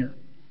verse was in here.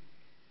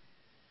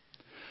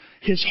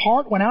 His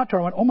heart went out to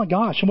her. I went, oh my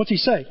gosh. And what's he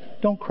say?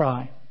 Don't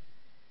cry.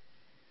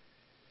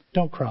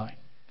 Don't cry.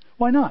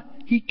 Why not?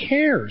 He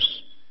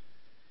cares.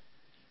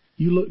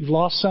 You've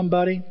lost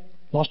somebody,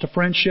 lost a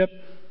friendship,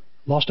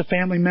 lost a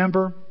family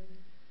member.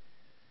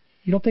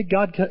 You don't think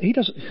God,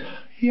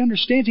 He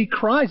understands. He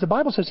cries. The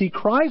Bible says He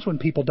cries when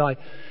people die.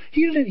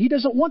 He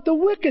doesn't want the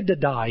wicked to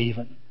die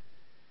even.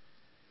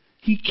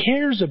 He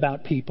cares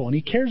about people and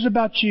He cares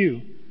about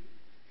you.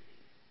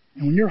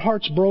 And when your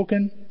heart's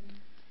broken,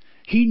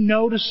 He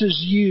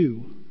notices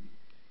you.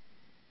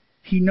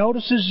 He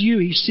notices you.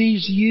 He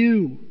sees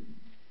you.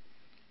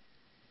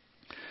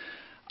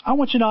 I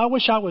want you to know, I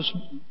wish I was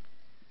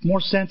more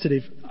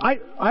sensitive.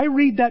 I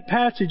read that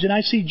passage and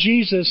I see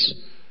Jesus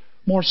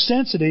more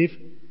sensitive,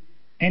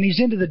 and He's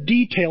into the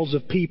details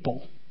of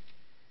people.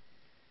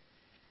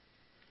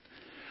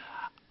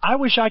 I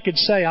wish I could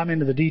say I'm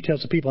into the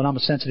details of people and I'm a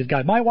sensitive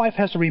guy. My wife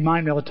has to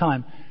remind me all the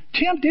time,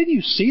 Tim, didn't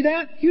you see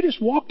that? You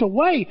just walked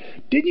away.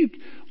 Didn't you?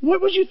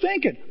 What was you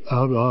thinking?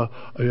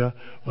 Yeah.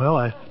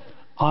 Well,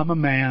 I'm a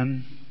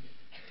man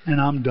and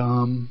I'm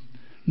dumb.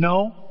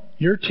 No,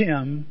 you're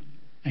Tim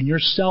and you're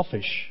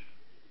selfish.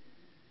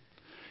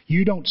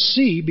 You don't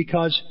see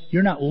because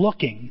you're not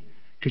looking,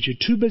 because you're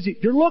too busy.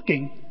 You're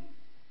looking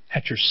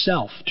at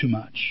yourself too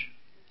much.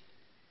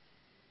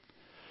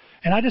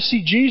 And I just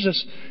see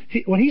Jesus,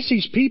 when He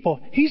sees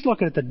people, He's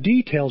looking at the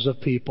details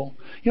of people.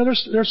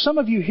 There's some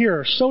of you here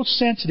are so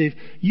sensitive.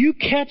 You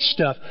catch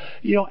stuff.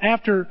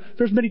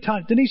 There's many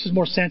times, Denise is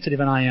more sensitive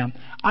than I am.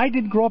 I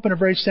didn't grow up in a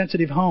very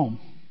sensitive home.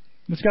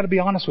 I've got to be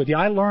honest with you.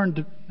 I learned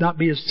to not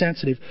be as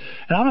sensitive.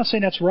 And I'm not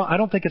saying that's right. I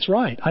don't think it's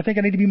right. I think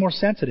I need to be more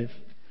sensitive.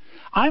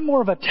 I'm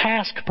more of a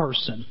task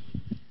person.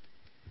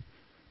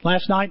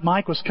 Last night,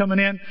 Mike was coming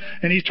in,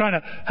 and he's trying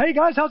to, hey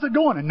guys, how's it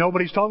going? And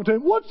nobody's talking to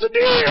him. What's the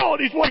deal?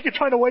 And he's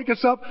trying to wake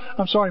us up.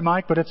 I'm sorry,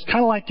 Mike, but it's kind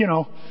of like,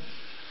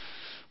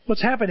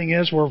 what's happening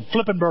is we're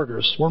flipping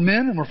burgers. We're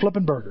men and we're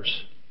flipping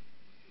burgers.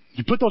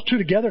 You put those two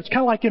together, it's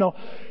kind of like,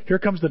 here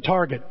comes the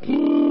target.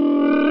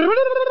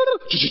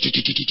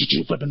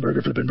 Flipping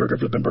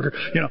burger.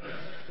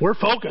 We're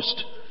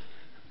focused.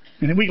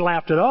 And then we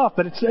laughed it off,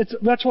 but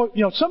that's what,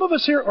 some of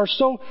us here are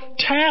so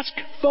task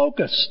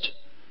focused.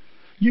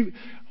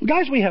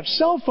 Guys, we have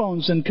cell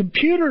phones and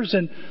computers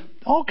and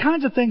all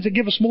kinds of things that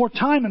give us more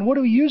time. And what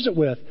do we use it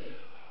with?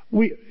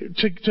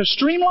 To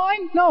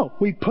streamline? No.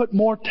 We put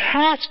more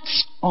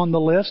tasks on the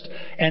list,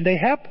 and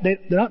they're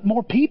not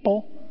more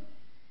people.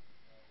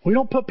 We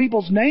don't put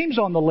people's names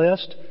on the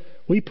list.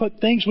 We put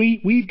things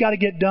we've got to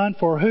get done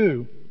for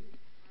who?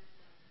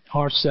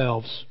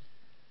 Ourselves.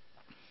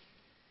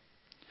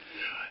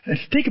 And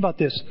think about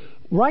this.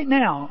 Right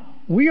now,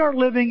 we are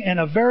living in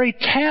a very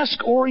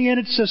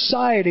task-oriented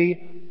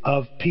society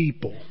of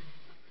people.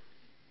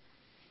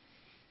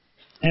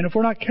 And if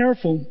we're not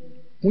careful,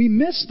 we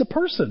miss the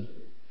person.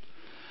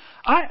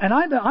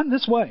 I'm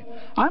this way.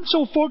 I'm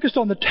so focused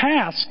on the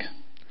task,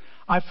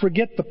 I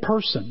forget the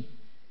person.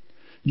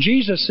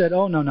 Jesus said,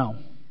 oh, no.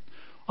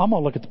 I'm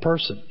going to look at the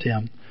person,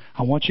 Tim.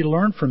 I want you to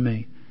learn from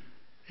me.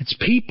 It's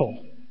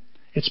people.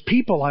 It's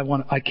people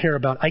I care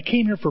about. I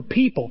came here for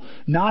people,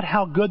 not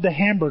how good the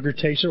hamburger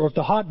tasted, or if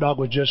the hot dog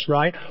was just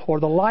right, or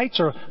the lights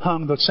are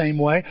hung the same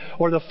way,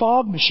 or the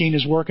fog machine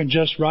is working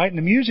just right, and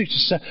the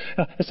music's just...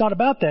 It's not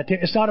about that.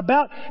 It's not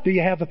about, do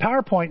you have the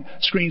PowerPoint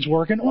screens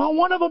working? Well,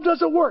 one of them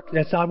doesn't work.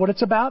 That's not what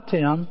it's about,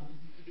 Tim.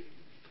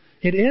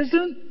 It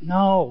isn't?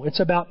 No, it's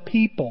about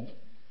people.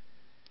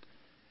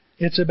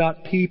 It's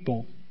about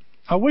people.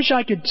 I wish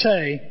I could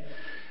say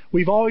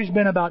we've always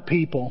been about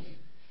people.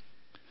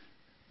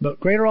 But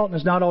Greater Alton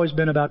has not always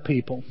been about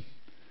people.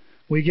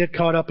 We get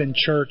caught up in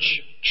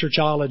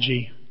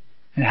churchology,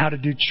 and how to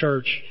do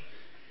church.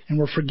 And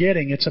we're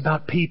forgetting it's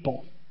about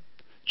people.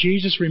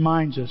 Jesus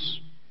reminds us.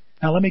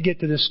 Now let me get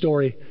to this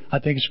story. I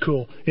think it's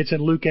cool. It's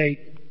in Luke 8.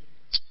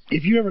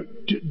 If you ever...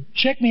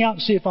 Check me out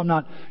and see if I'm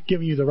not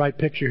giving you the right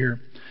picture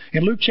here.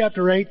 In Luke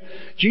chapter 8,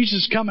 Jesus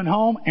is coming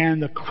home,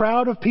 and the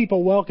crowd of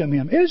people welcome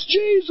Him. It's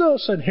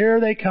Jesus! And here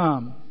they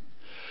come.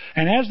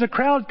 And as the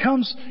crowd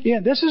comes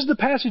in, this is the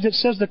passage that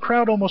says the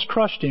crowd almost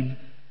crushed Him.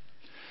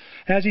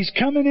 As He's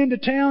coming into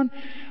town,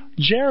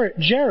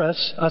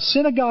 Jairus, a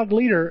synagogue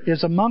leader,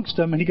 is amongst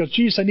them, and he goes,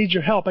 Jesus, I need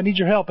your help.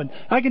 And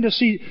I can just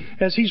see,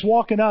 as He's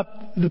walking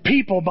up, the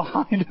people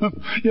behind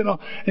Him,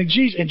 and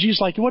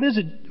Jesus like, what is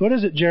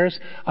it, Jairus?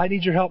 I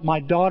need your help. My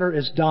daughter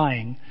is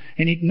dying.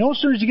 And no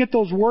sooner does he get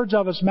those words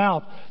out of his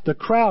mouth, the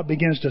crowd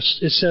begins to,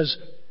 it says,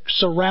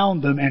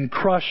 surround them and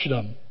crush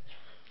them.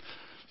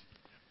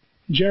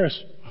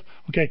 Jairus,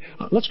 okay,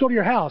 let's go to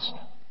your house.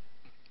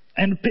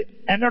 And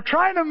they're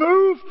trying to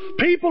move.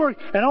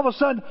 And all of a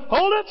sudden,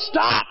 hold it,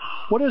 stop.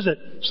 What is it?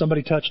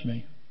 Somebody touched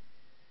me.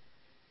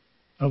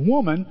 A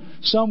woman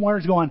somewhere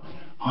is going,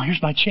 oh,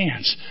 here's my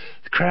chance.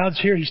 The crowd's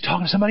here. He's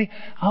talking to somebody.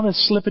 I'm going to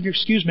slip in your,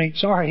 excuse me,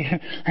 sorry.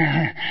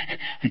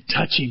 And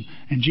touch him.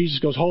 And Jesus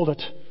goes, hold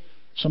it.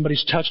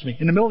 Somebody's touched me.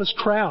 In the middle of this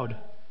crowd.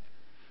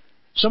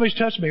 Somebody's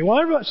touched me. Well,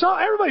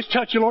 everybody's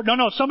touched you, Lord.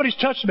 No, somebody's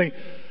touched me.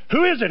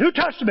 Who is it? Who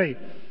touched me?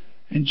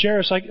 And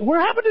Jairus like, what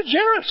happened to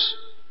Jairus?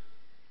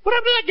 What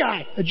happened to that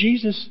guy?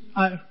 Jesus.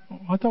 I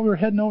thought we were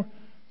heading over.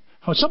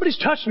 Oh, somebody's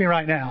touched me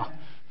right now.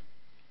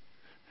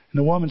 And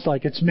the woman's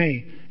like, it's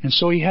me. And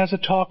so he has a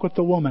talk with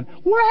the woman.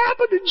 What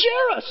happened to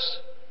Jairus?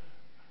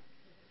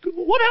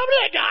 What happened to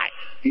that guy?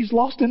 He's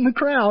lost in the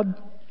crowd.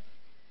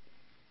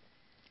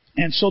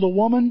 And so the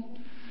woman,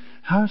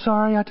 I'm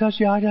sorry, I touched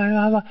you.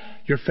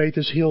 Your faith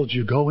has healed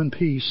you. Go in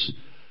peace.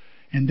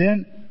 And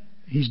then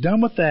he's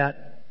done with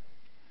that.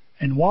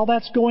 And while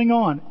that's going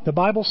on, the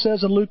Bible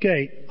says in Luke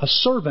 8, a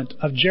servant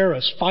of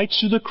Jairus fights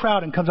through the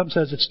crowd and comes up and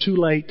says, it's too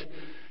late.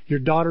 Your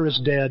daughter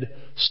is dead.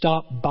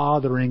 Stop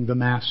bothering the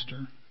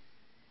master.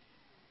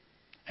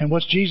 And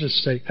what's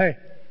Jesus say? Hey,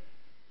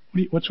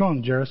 what's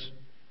wrong, Jairus?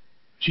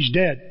 She's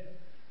dead.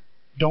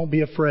 Don't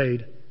be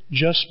afraid.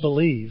 Just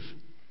believe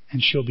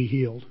and she'll be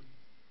healed.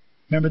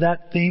 Remember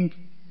that theme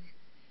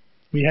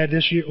we had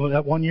this year,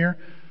 that one year?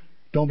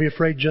 Don't be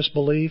afraid, just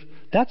believe.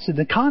 That's in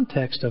the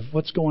context of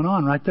what's going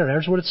on right there.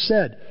 There's what it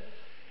said.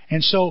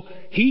 And so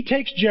he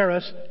takes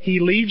Jairus. He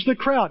leaves the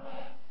crowd.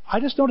 I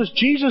just noticed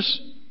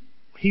Jesus,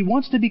 He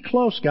wants to be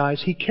close,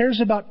 guys. He cares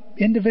about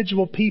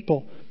individual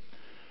people.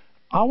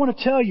 I want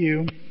to tell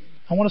you,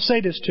 I want to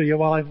say this to you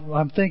while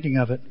I'm thinking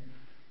of it.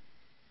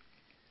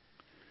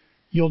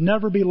 You'll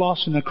never be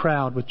lost in the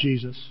crowd with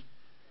Jesus.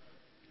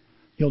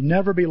 You'll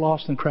never be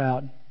lost in the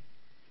crowd.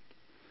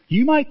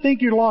 You might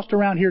think you're lost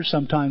around here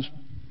sometimes,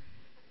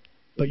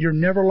 but you're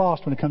never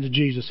lost when it comes to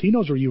Jesus. He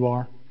knows where you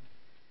are.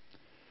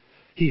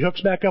 He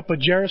hooks back up with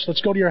Jairus.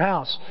 Let's go to your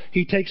house.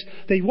 He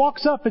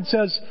walks up and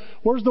says,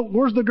 where's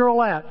the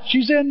girl at?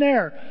 She's in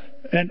there.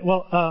 And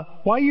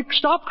why you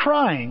stop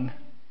crying?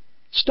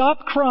 Stop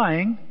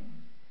crying.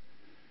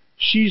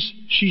 She's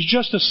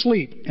just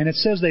asleep. And it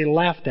says they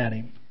laughed at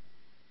him.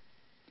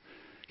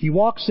 He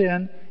walks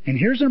in, and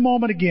here's a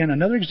moment again,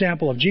 another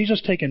example of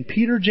Jesus taking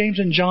Peter, James,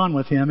 and John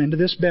with Him into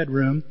this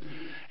bedroom.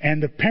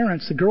 And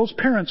the girl's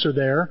parents are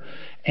there,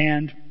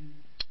 and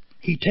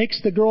He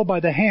takes the girl by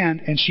the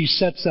hand, and she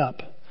sets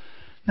up.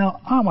 Now,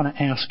 I want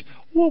to ask,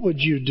 what would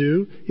you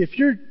do if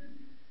your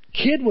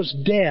kid was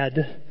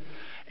dead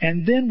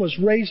and then was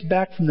raised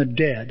back from the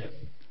dead?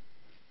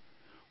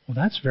 Well,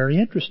 that's very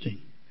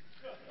interesting.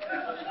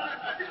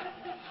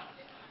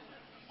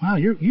 Wow,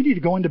 you need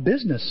to go into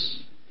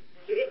business.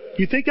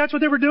 You think that's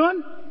what they were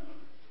doing?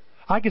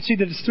 I could see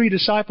the three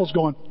disciples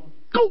going,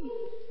 go!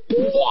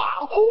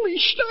 Wow, holy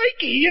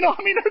shnikey!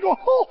 They're going,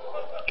 oh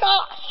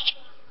gosh,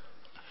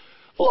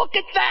 look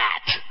at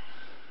that!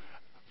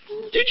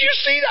 Did you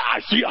see that? I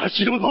see what's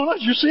going on.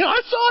 Did you see?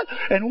 I saw it.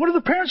 And what are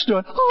the parents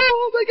doing?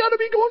 Oh, they got to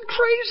be going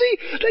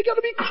crazy. They got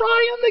to be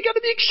crying. They got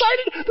to be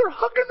excited. They're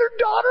hugging their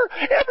daughter.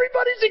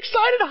 Everybody's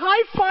excited,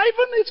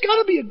 high-fiving. It's got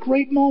to be a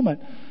great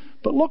moment.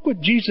 But look what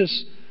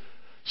Jesus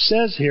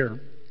says here.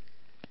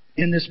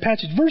 in this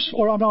passage.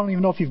 Or I don't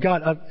even know if you've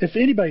got if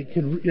anybody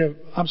can,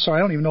 I'm sorry,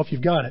 I don't even know if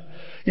you've got it.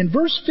 In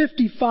verse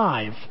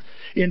 55,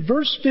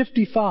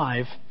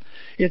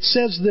 it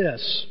says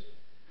this.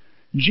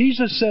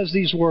 Jesus says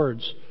these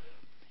words,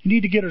 you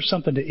need to get her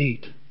something to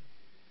eat.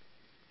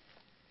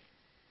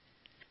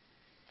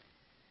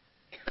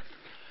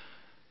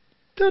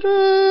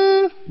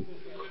 Ta-da!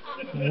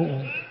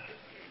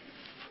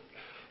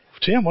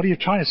 Tim, what are you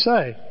trying to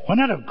say?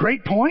 Wasn't that a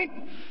great point?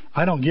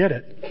 I don't get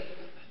it.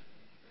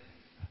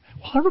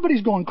 Well,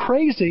 everybody's going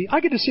crazy. I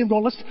get to see them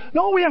going,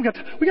 we got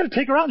to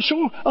take her out and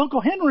show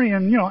Uncle Henry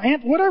and,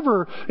 Aunt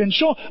whatever and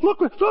show,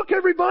 look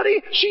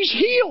everybody, she's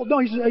healed. No,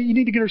 you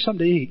need to get her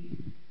something to eat.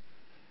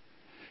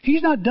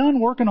 He's not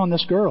done working on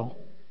this girl.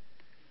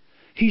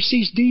 He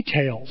sees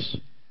details.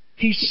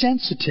 He's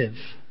sensitive.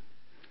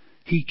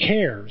 He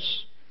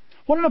cares.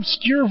 What an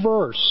obscure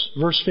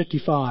verse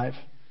 55.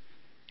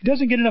 It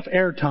doesn't get enough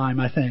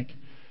airtime, I think.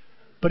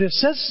 But it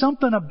says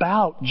something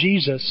about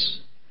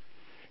Jesus,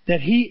 that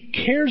He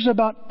cares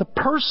about the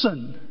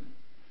person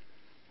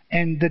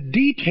and the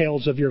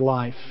details of your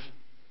life.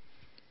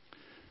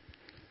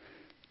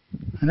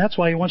 And that's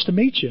why He wants to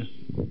meet you.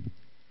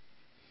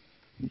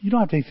 You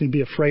don't have anything to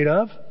be afraid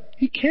of.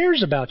 He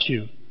cares about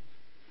you.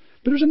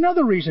 But there's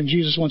another reason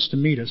Jesus wants to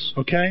meet us,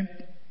 okay?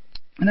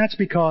 And that's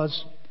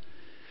because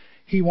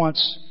He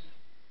wants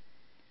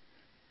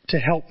to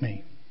help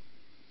me.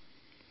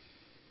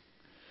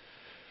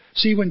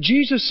 See, when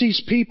Jesus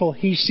sees people,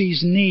 He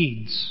sees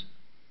needs.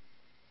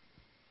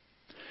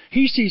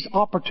 He sees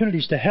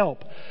opportunities to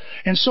help.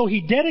 And so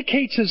He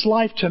dedicates His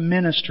life to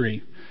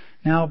ministry.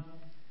 Now,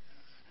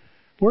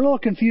 we're a little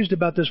confused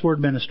about this word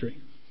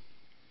ministry.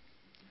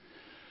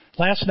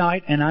 Last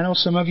night, and I know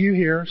some of you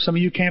here, some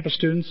of you campus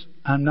students,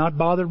 I'm not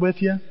bothered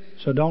with you,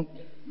 so don't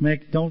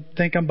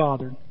think I'm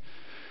bothered.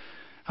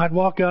 I'd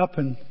walk up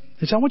and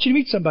say, I want you to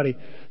meet somebody.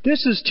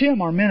 This is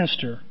Tim, our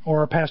minister, or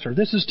our pastor.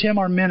 This is Tim,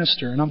 our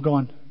minister. And I'm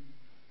going,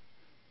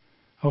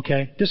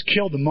 okay, just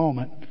killed the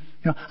moment.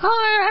 Hi,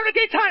 I'm having a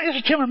great time. This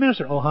is Tim, our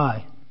minister. Oh,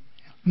 hi.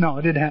 No,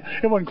 it didn't.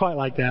 It wasn't quite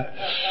like that.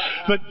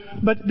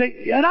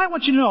 And I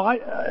want you to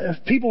know,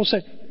 people will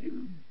say,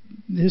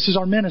 this is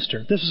our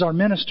minister. This is our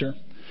minister.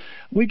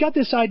 We got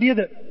this idea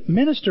that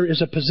minister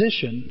is a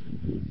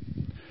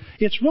position.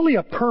 It's really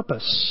a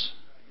purpose.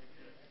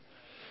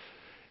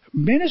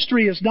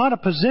 Ministry is not a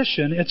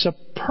position, it's a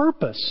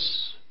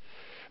purpose.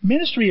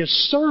 Ministry is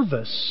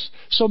service.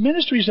 So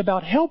ministry is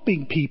about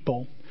helping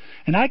people.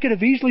 And I could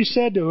have easily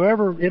said to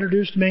whoever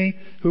introduces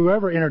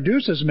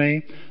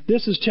me,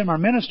 this is Tim, our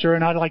minister,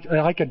 and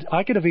I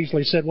could have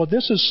easily said, well,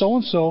 this is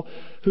so-and-so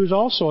who's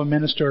also a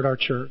minister at our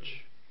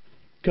church.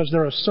 Because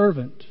they're a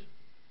servant.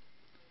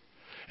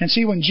 And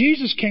see, when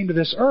Jesus came to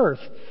this earth,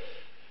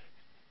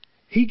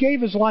 He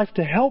gave His life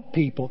to help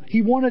people.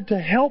 He wanted to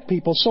help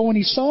people. So when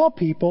He saw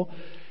people,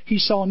 He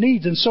saw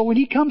needs. And so when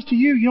He comes to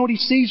you, you know what He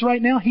sees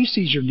right now? He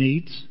sees your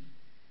needs.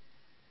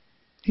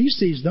 He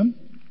sees them.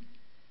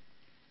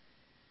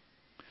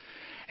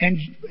 And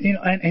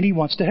He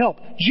wants to help.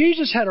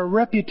 Jesus had a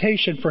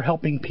reputation for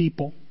helping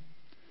people.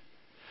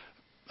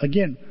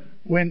 Again,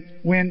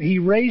 when He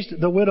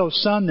raised the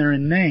widow's son there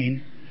in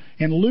Nain,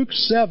 in Luke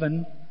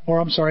 7,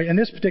 in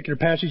this particular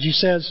passage, He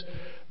says,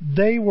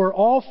 they were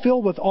all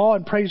filled with awe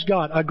and praised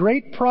God. A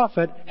great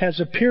prophet has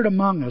appeared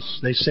among us,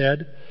 they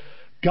said.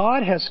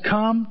 God has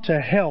come to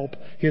help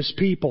His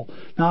people.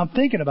 Now I'm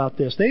thinking about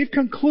this. They've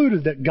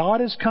concluded that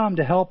God has come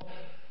to help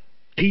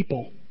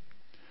people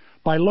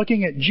by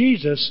looking at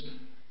Jesus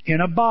in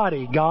a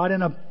body, God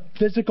in a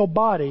physical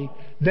body.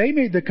 They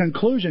made the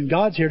conclusion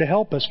God's here to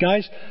help us.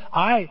 Guys,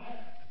 I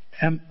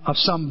am of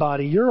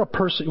somebody. You're a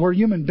person. We're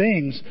human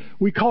beings.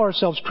 We call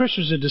ourselves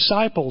Christians and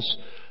disciples.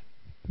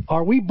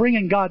 Are we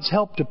bringing God's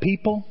help to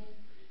people?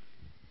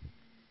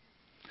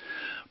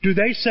 Do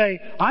they say,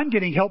 I'm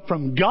getting help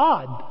from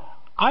God?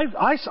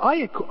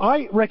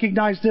 I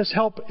recognize this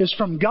help is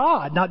from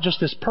God, not just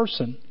this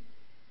person.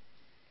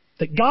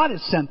 That God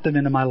has sent them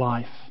into my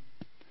life.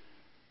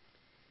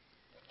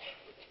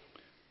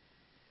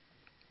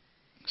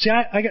 See,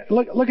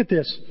 look at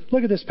this.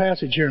 Look at this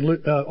passage here in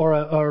Luke,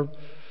 or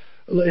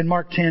in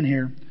Mark 10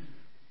 here.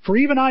 For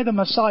even I, the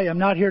Messiah, am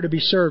not here to be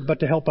served,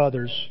 but to help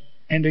others,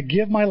 and to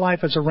give my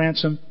life as a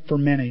ransom for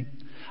many.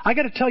 I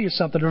got to tell you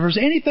something. If there's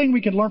anything we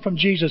can learn from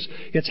Jesus,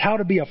 it's how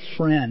to be a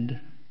friend,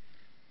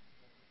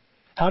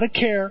 how to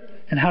care,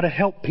 and how to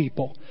help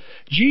people.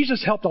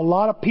 Jesus helped a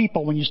lot of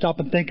people when you stop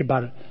and think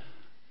about it.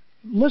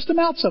 List them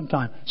out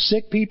sometime.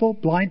 Sick people,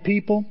 blind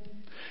people.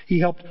 He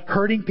helped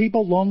hurting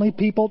people, lonely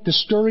people,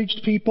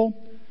 discouraged people,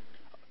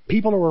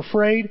 people who were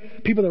afraid,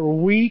 people that were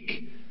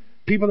weak,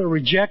 people that were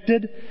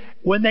rejected.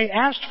 When they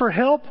asked for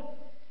help,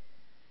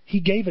 He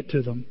gave it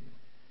to them.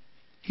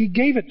 He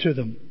gave it to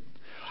them.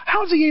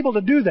 How is He able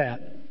to do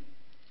that?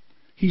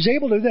 He's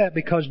able to do that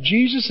because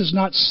Jesus is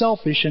not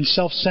selfish and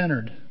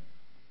self-centered.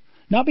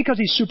 Not because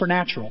He's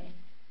supernatural.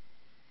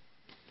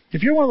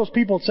 If you're one of those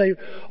people that say,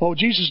 oh,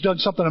 Jesus done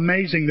something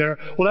amazing there,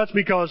 well, that's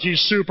because He's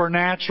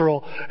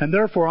supernatural, and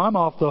therefore I'm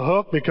off the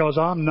hook because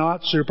I'm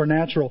not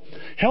supernatural.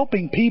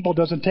 Helping people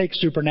doesn't take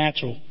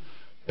supernatural.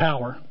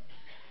 power.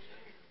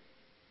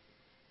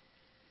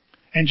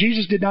 And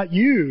Jesus did not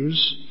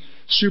use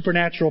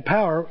supernatural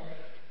power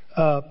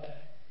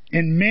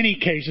in many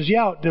cases.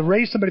 Yeah, to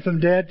raise somebody from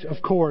the dead,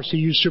 of course, He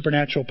used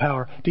supernatural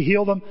power. To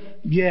heal them,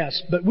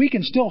 yes. But we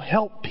can still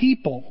help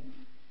people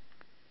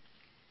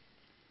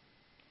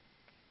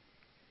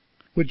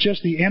with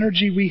just the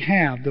energy we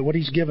have, what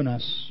He's given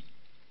us.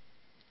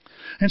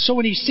 And so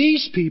when He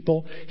sees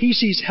people, He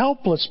sees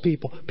helpless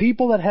people,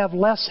 people that have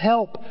less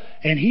help.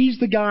 And He's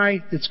the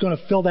guy that's going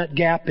to fill that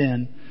gap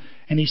in.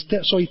 And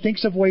so He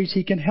thinks of ways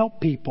He can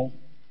help people.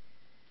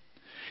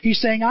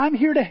 He's saying, I'm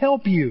here to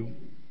help you.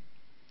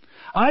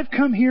 I've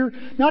come here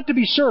not to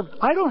be served.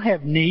 I don't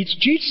have needs.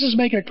 Jesus is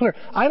making it clear.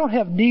 I don't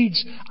have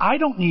needs. I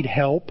don't need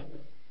help.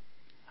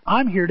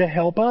 I'm here to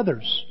help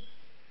others.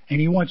 And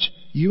He wants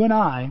you and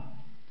I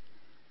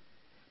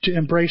to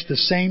embrace the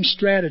same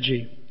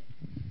strategy.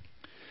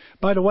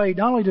 By the way,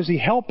 not only does He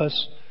help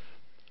us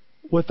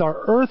with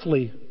our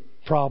earthly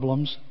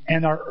problems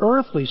and our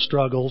earthly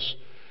struggles,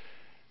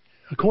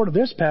 according to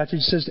this passage,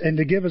 it says, and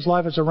to give His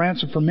life as a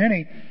ransom for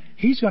many,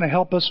 He's going to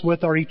help us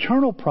with our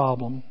eternal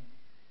problem,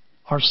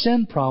 our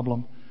sin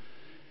problem.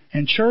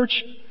 And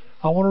church,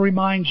 I want to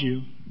remind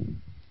you,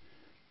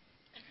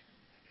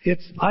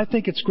 I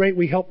think it's great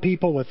we help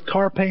people with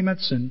car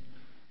payments and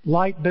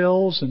light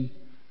bills and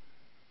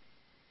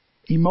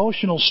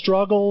emotional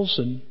struggles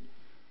and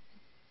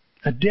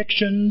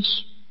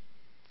addictions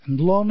and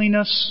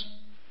loneliness.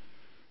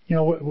 You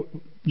know,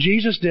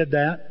 Jesus did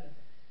that.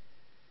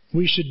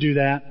 We should do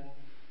that.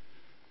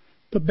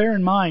 But bear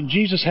in mind,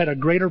 Jesus had a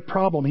greater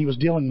problem He was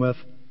dealing with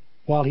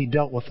while He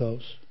dealt with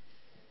those.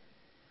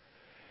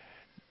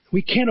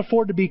 We can't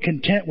afford to be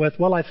content with,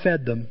 well, I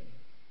fed them.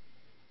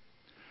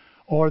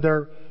 Or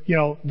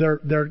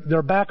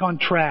they're back on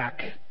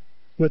track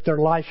with their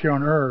life here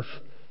on earth.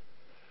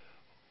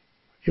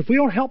 If we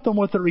don't help them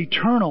with their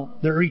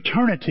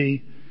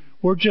eternity,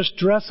 we're just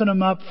dressing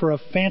them up for a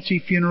fancy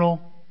funeral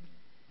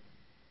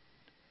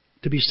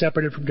to be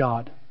separated from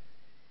God.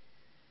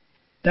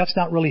 That's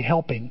not really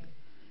helping.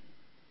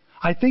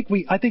 I think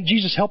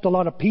Jesus helped a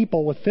lot of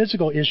people with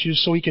physical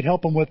issues so He could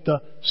help them with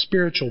the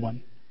spiritual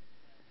one.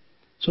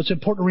 So it's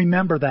important to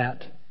remember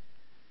that.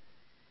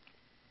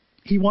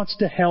 He wants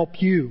to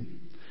help you.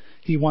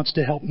 He wants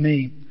to help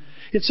me.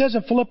 It says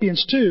in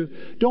Philippians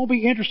 2, don't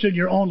be interested in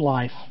your own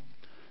life,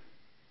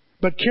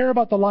 but care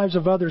about the lives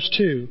of others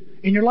too.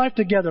 In your life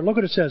together, look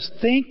what it says.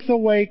 Think the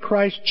way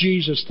Christ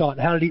Jesus thought.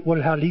 How did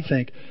He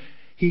think?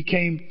 He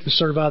came to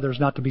serve others,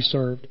 not to be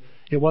served.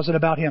 It wasn't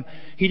about Him.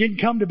 He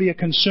didn't come to be a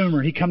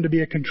consumer. He came to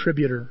be a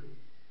contributor.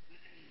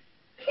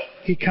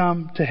 He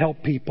came to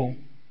help people.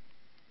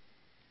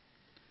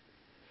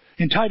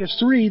 In Titus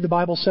 3, the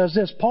Bible says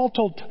this. Paul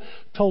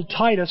told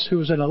Titus, who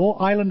was in a little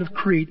island of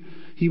Crete,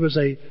 he was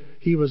an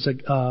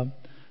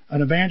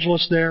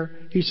evangelist there.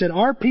 He said,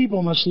 our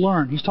people must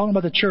learn, he's talking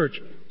about the church,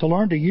 to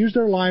learn to use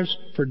their lives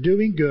for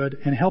doing good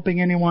and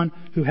helping anyone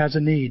who has a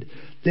need.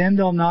 Then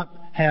they'll not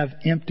have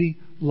empty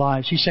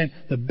lives. He's saying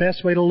the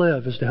best way to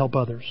live is to help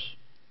others.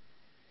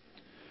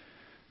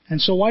 And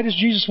so why do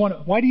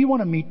you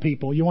want to meet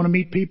people? You want to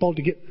meet people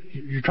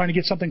you're trying to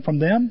get something from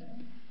them?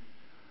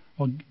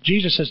 Well,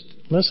 Jesus says,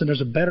 listen,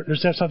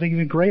 there's something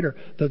even greater.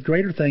 The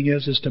greater thing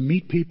is to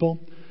meet people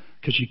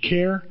because you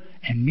care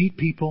and meet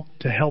people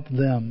to help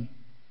them.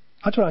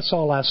 That's what I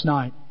saw last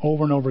night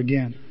over and over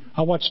again.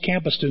 I watched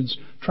campus students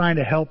trying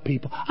to help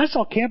people. I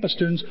saw campus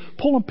students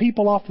pulling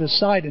people off to the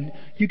side, and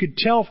you could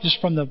tell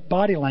just from the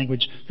body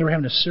language they were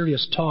having a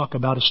serious talk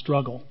about a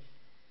struggle.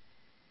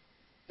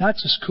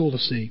 That's just cool to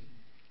see.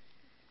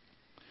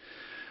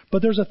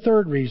 But there's a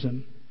third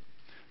reason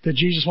that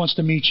Jesus wants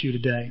to meet you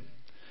today.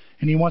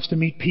 And He wants to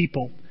meet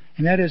people.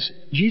 And that is,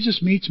 Jesus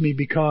wants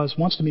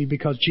to meet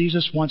because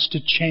Jesus wants to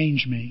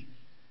change me.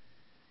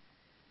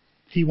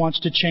 He wants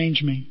to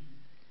change me.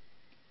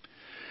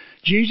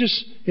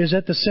 Jesus is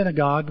at the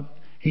synagogue.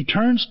 He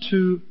turns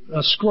to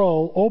a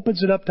scroll,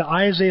 opens it up to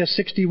Isaiah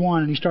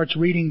 61, and he starts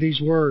reading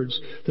these words.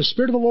 The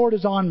Spirit of the Lord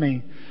is on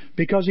me,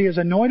 because He has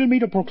anointed me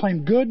to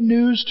proclaim good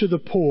news to the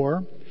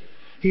poor.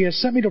 He has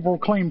sent me to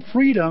proclaim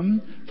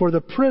freedom for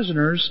the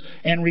prisoners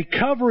and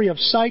recovery of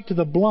sight to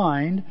the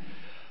blind,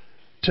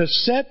 to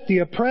set the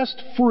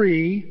oppressed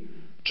free,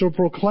 to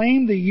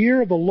proclaim the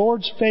year of the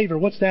Lord's favor.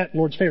 What's that,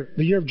 Lord's favor?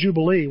 The year of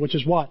Jubilee, which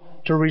is what?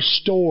 To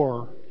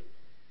restore.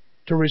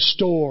 To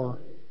restore.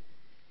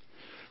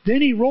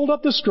 Then He rolled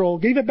up the scroll,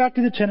 gave it back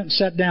to the attendant, and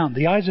sat down.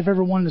 The eyes of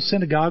everyone in the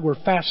synagogue were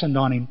fastened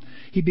on Him.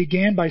 He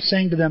began by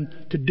saying to them,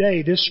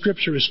 today this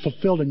scripture is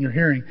fulfilled in your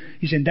hearing.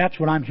 He's saying, that's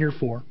what I'm here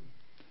for.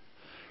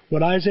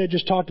 What Isaiah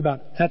just talked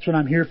about, that's what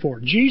I'm here for.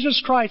 Jesus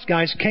Christ,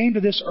 guys, came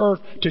to this earth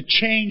to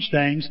change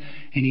things,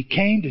 and He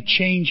came to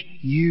change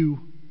you,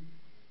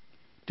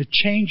 to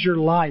change your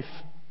life.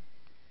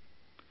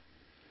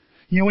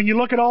 You know, when you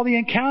look at all the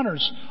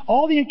encounters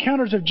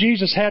of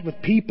Jesus had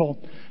with people,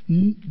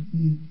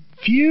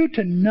 few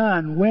to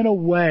none went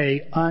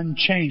away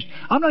unchanged.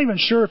 I'm not even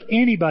sure if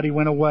anybody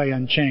went away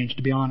unchanged,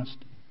 to be honest.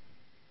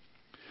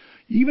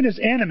 Even His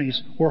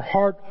enemies were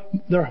hard.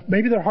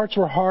 Maybe their hearts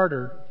were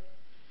harder.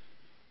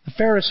 The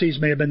Pharisees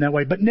may have been that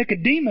way, but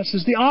Nicodemus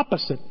is the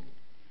opposite.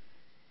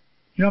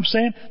 You know what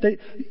I'm saying?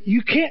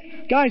 You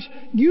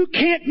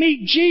can't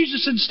meet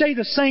Jesus and stay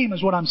the same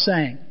is what I'm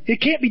saying.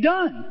 It can't be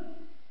done.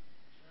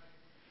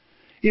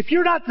 If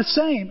you're not the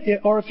same,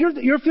 or if you're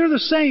the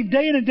same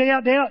day in and day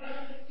out,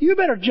 you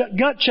better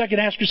gut check and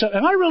ask yourself,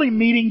 am I really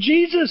meeting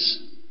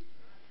Jesus?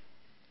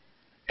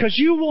 Because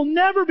you will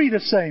never be the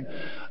same.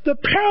 The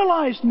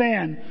paralyzed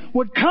man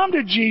would come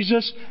to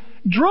Jesus,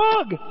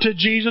 drug to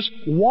Jesus,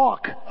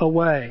 walk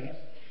away.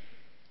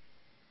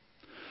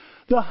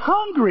 The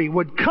hungry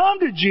would come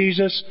to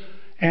Jesus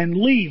and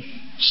leave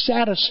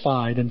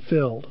satisfied and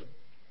filled.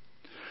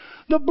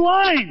 The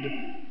blind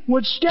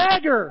would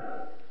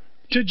stagger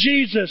to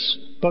Jesus,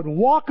 but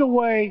walk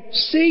away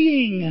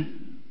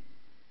seeing.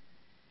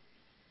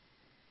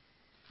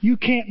 You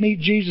can't meet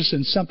Jesus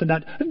in something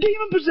that... A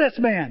demon-possessed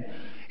man.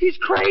 He's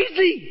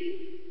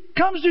crazy.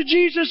 Comes to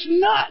Jesus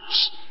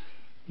nuts.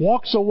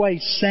 Walks away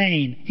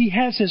sane. He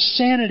has his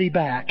sanity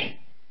back.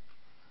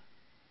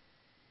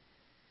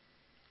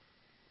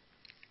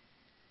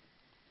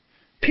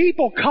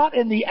 People caught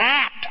in the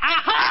act.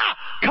 Aha!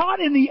 Caught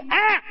in the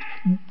act.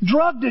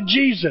 Drugged to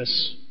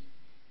Jesus.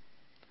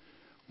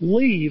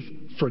 Leave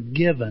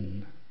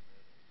forgiven.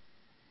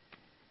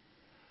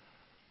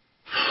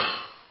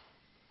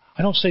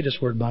 I don't say this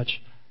word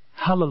much.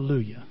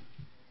 Hallelujah.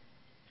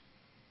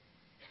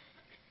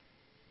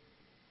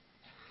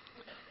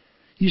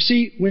 You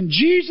see, when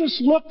Jesus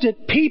looked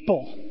at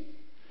people,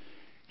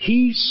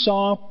 He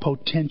saw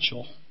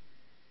potential.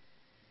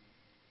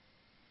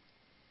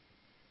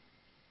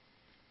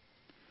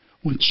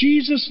 When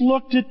Jesus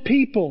looked at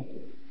people,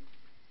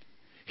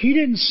 He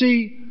didn't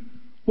see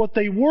what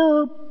they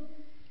were,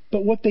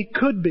 but what they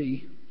could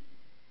be.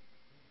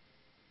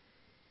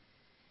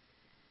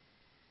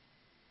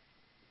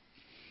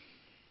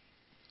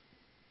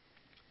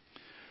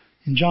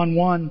 In John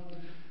 1,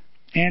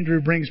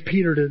 Andrew brings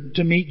Peter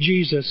to meet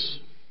Jesus.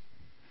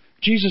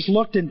 Jesus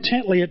looked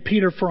intently at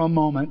Peter for a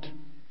moment.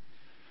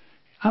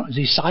 Is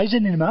he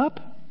sizing him up?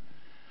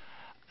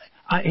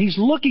 He's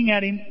looking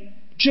at him,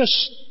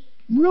 just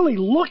really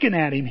looking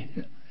at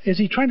him. Is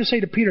he trying to say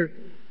to Peter,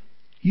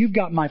 you've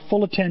got my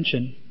full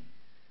attention.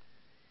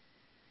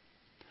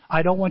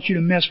 I don't want you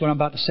to miss what I'm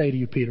about to say to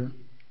you, Peter.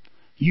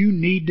 You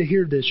need to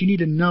hear this. You need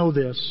to know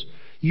this.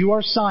 You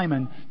are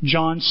Simon,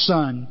 John's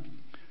son.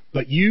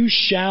 But you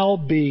shall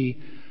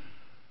be...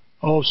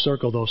 Oh,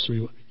 circle those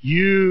three.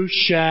 You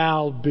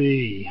shall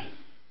be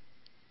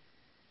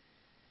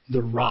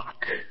the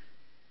rock.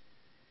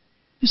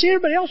 You see,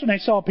 everybody else, when they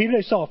saw Peter,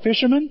 they saw a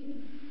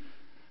fisherman,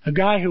 a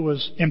guy who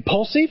was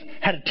impulsive,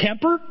 had a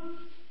temper,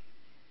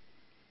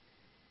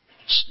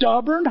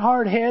 stubborn,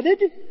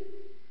 hard-headed.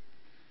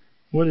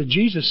 What did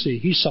Jesus see?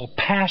 He saw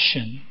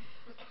passion.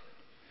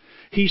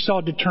 He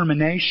saw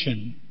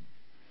determination.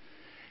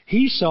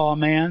 He saw a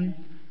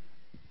man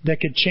that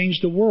could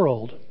change the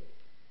world.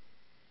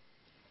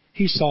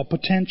 He saw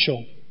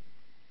potential.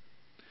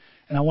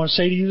 And I want to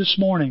say to you this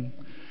morning,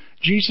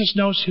 Jesus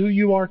knows who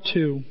you are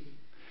too.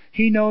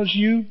 He knows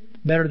you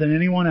better than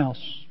anyone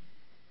else.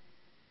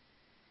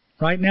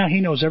 Right now,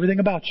 He knows everything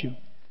about you.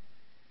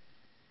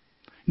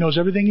 He knows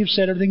everything you've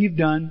said, everything you've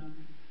done.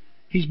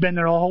 He's been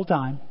there all the whole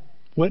time.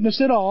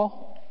 Witnessed it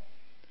all.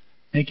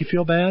 Make you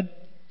feel bad?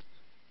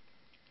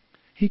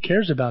 He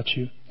cares about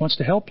you. Wants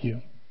to help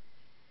you.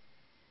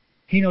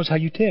 He knows how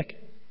you tick.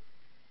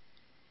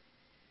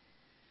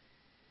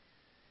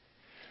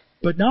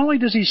 But not only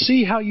does He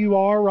see how you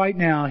are right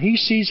now, He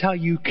sees how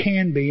you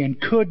can be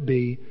and could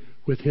be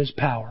with His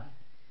power.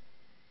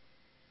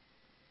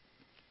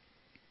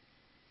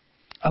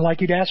 I'd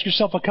like you to ask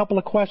yourself a couple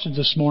of questions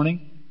this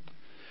morning.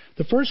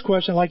 The first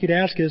question I'd like you to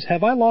ask is,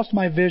 have I lost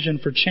my vision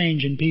for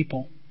change in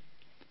people?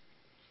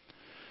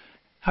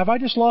 Have I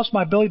just lost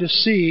my ability to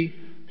see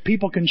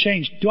people can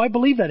change? Do I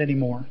believe that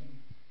anymore?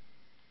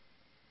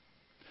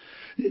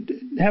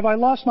 Have I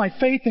lost my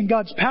faith in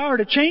God's power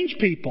to change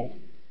people?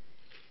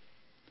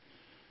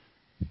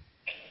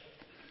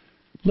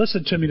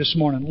 Listen to me this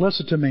morning.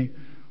 Listen to me.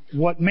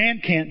 What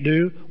man can't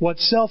do, what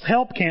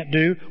self-help can't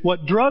do,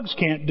 what drugs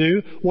can't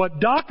do, what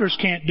doctors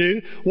can't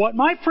do, what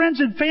my friends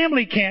and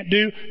family can't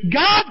do,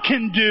 God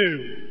can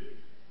do.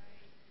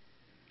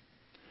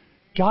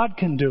 God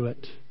can do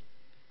it.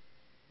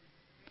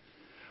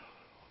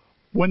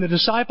 When the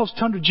disciples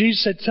turned to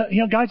Jesus and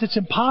said, guys, it's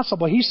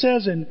impossible. He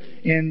says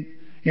in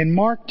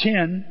Mark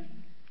 10,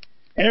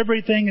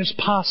 everything is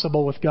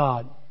possible with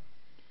God.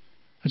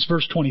 That's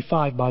verse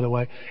 25, by the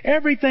way.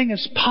 Everything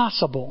is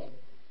possible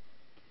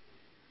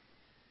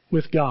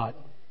with God.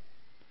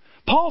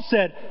 Paul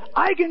said,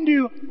 I can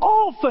do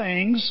all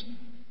things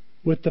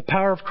with the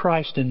power of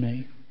Christ in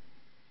me.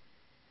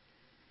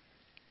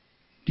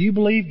 Do you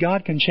believe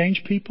God can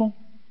change people?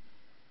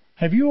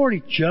 Have you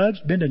already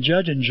been a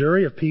judge and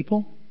jury of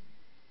people?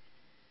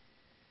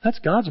 That's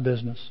God's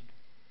business.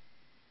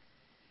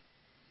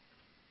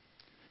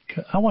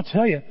 I want to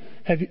tell you,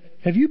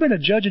 have you been a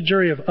judge and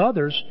jury of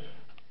others?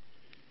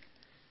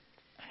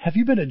 Have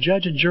you been a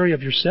judge and jury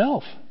of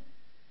yourself?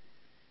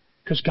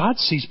 Because God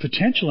sees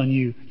potential in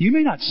you. You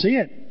may not see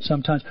it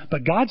sometimes,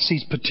 but God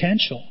sees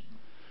potential.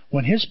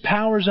 When His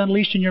power is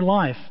unleashed in your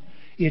life,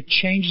 it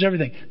changes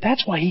everything.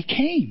 That's why He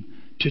came,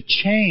 to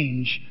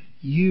change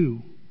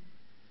you.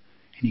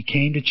 And He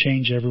came to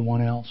change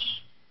everyone else.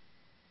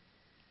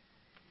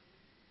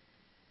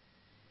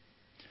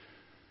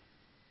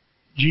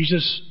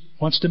 Jesus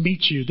wants to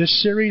meet you.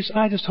 This series,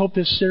 I just hope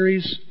this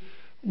series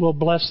will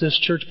bless this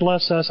church,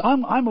 bless us.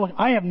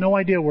 I have no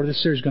idea where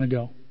this series is going to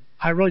go.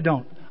 I really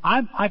don't.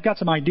 I've got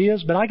some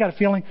ideas, but I got a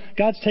feeling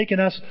God's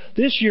taken us,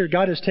 this year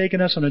God has taken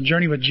us on a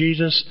journey with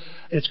Jesus.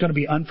 It's going to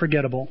be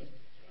unforgettable.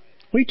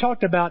 We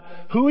talked about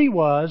who He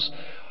was,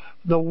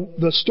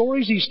 the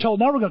stories He's told.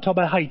 Now we're going to talk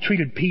about how He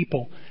treated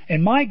people.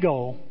 And my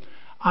goal,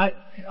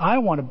 I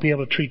want to be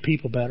able to treat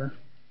people better.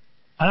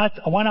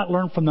 Why not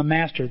learn from the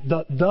Master,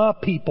 the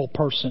people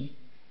person?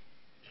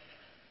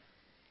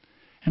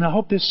 And I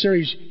hope this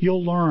series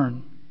you'll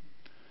learn,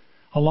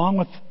 along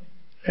with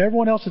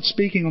everyone else that's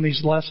speaking on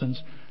these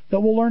lessons, that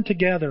we'll learn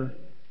together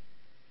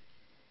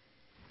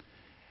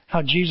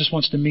how Jesus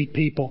wants to meet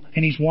people,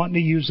 and He's wanting to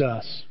use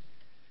us.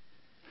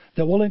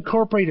 That we'll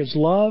incorporate His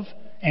love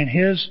and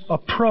His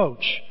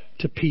approach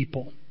to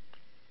people.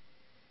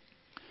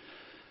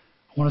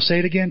 I want to say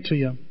it again to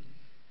you.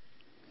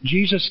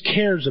 Jesus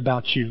cares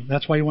about you.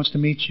 That's why He wants to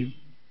meet you.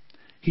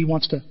 He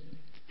wants to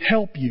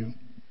help you.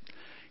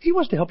 He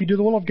wants to help you do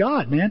the will of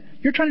God, man.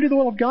 You're trying to do the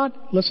will of God?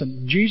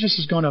 Listen, Jesus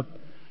is going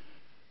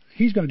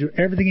to do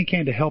everything He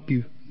can to help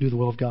you do the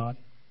will of God.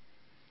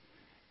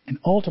 And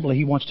ultimately,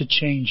 He wants to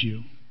change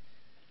you.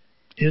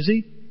 Is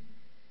He?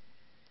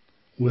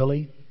 Will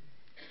He?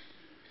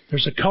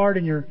 There's a card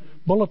in your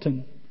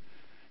bulletin,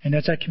 and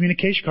that's that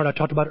communication card I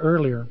talked about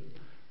earlier.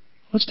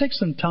 Let's take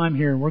some time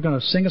here, and we're going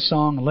to sing a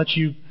song and let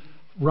you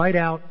write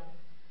out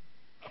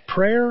a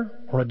prayer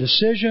or a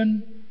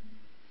decision,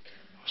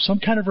 some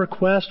kind of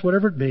request,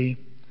 whatever it be.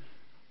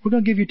 We're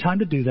going to give you time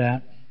to do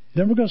that.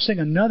 Then we're going to sing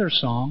another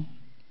song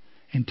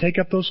and take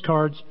up those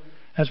cards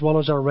as well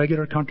as our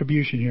regular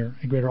contribution here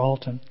in Greater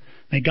Alton.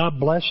 May God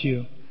bless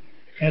you.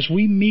 As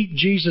we meet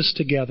Jesus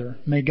together,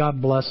 may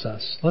God bless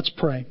us. Let's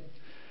pray.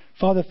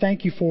 Father,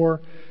 thank You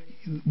for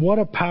what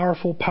a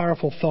powerful,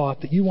 powerful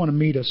thought that You want to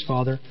meet us,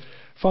 Father.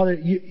 Father,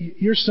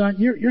 your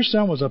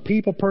son was a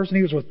people person.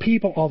 He was with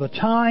people all the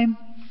time.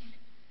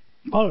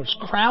 Oh, there's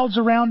crowds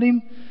around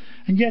Him.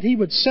 And yet He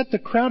would set the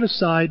crowd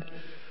aside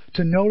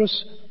to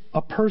notice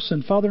a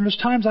person. Father, and there's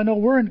times I know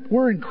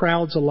we're in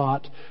crowds a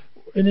lot.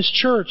 In this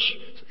church,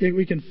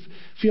 we can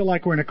feel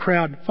like we're in a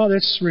crowd. Father,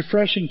 it's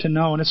refreshing to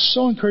know, and it's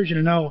so encouraging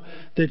to know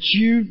that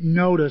You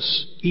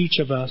notice each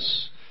of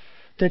us.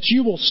 That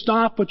You will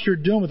stop what You're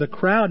doing with a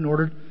crowd in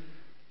order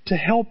to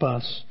help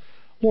us.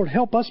 Lord,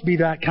 help us be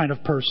that kind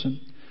of person.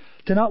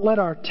 To not let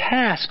our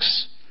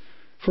tasks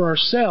for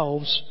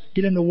ourselves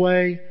get in the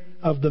way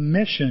of the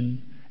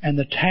mission and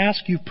the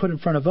task You've put in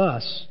front of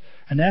us.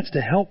 And that's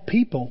to help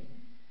people.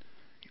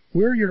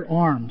 We're Your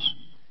arms.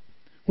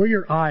 We're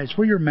Your eyes.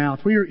 We're Your mouth.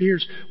 We're Your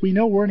ears. We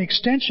know we're an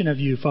extension of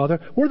You, Father.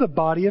 We're the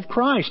body of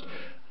Christ.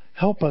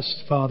 Help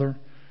us, Father.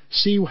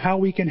 See how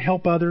we can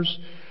help others.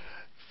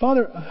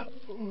 Father,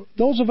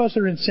 those of us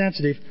that are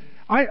insensitive,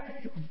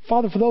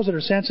 Father, for those that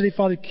are sensitive,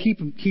 Father, keep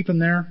them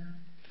there.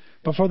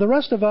 But for the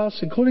rest of us,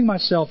 including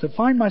myself,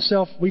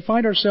 we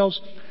find ourselves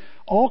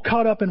all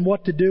caught up in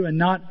what to do and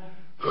not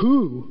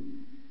who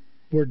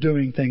we're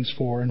doing things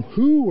for and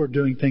who we're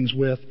doing things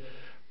with.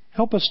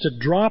 Help us to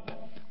drop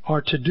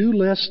our to-do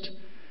list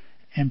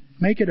and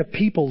make it a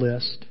people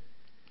list.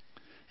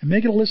 And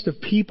make it a list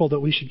of people that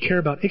we should care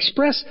about.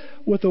 Express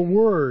with a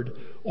word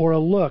or a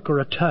look or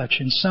a touch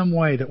in some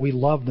way that we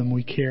love them,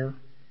 we care.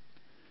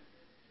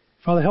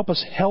 Father, help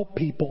us help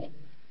people.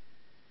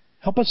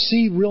 Help us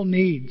see real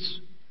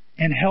needs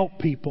and help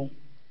people.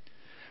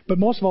 But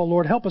most of all,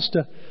 Lord, help us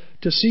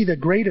to see the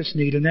greatest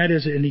need, and that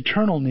is an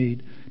eternal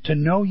need, to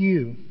know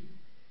You.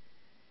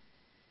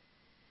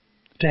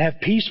 To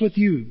have peace with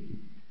You.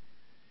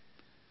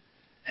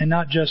 And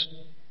not just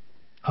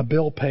a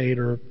bill paid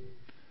or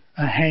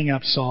a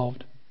hang-up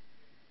solved.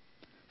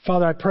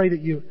 Father, I pray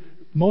that You,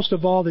 most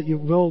of all, that You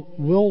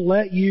will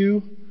let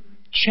You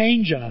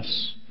change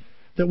us.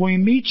 That when we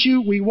meet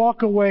You, we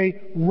walk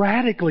away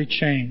radically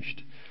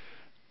changed.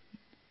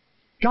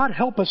 God,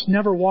 help us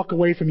never walk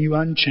away from You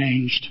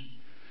unchanged.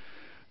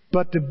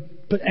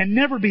 And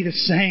never be the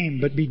same,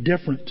 but be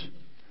different.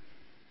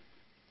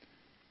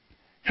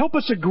 Help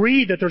us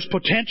agree that there's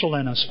potential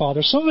in us,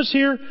 Father. Some of us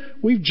here,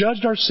 we've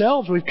judged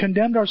ourselves. We've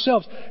condemned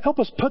ourselves. Help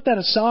us put that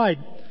aside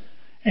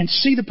and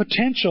see the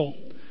potential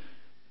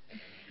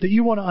that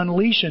You want to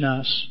unleash in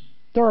us.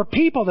 There are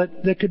people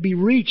that could be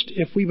reached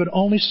if we would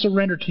only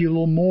surrender to You a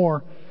little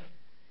more.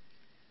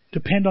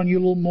 Depend on You a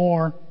little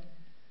more.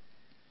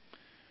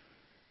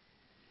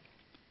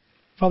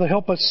 Father,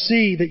 help us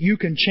see that You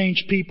can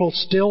change people,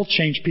 still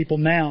change people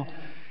now.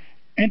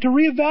 And to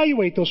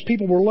reevaluate those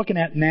people we're looking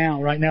at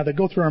now, right now, that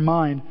go through our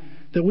mind,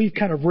 that we've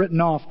kind of written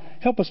off.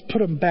 Help us put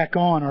them back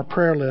on our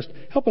prayer list.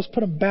 Help us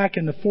put them back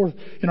in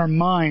our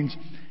minds.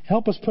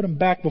 Help us put them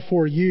back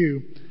before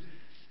You.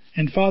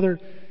 And Father,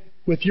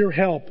 with your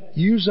help,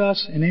 use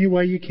us in any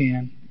way you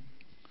can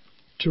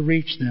to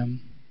reach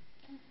them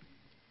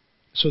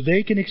so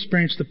they can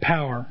experience the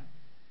power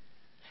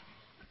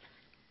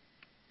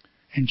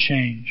and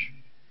change.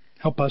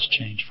 Help us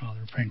change,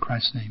 Father. I pray in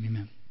Christ's name.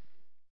 Amen.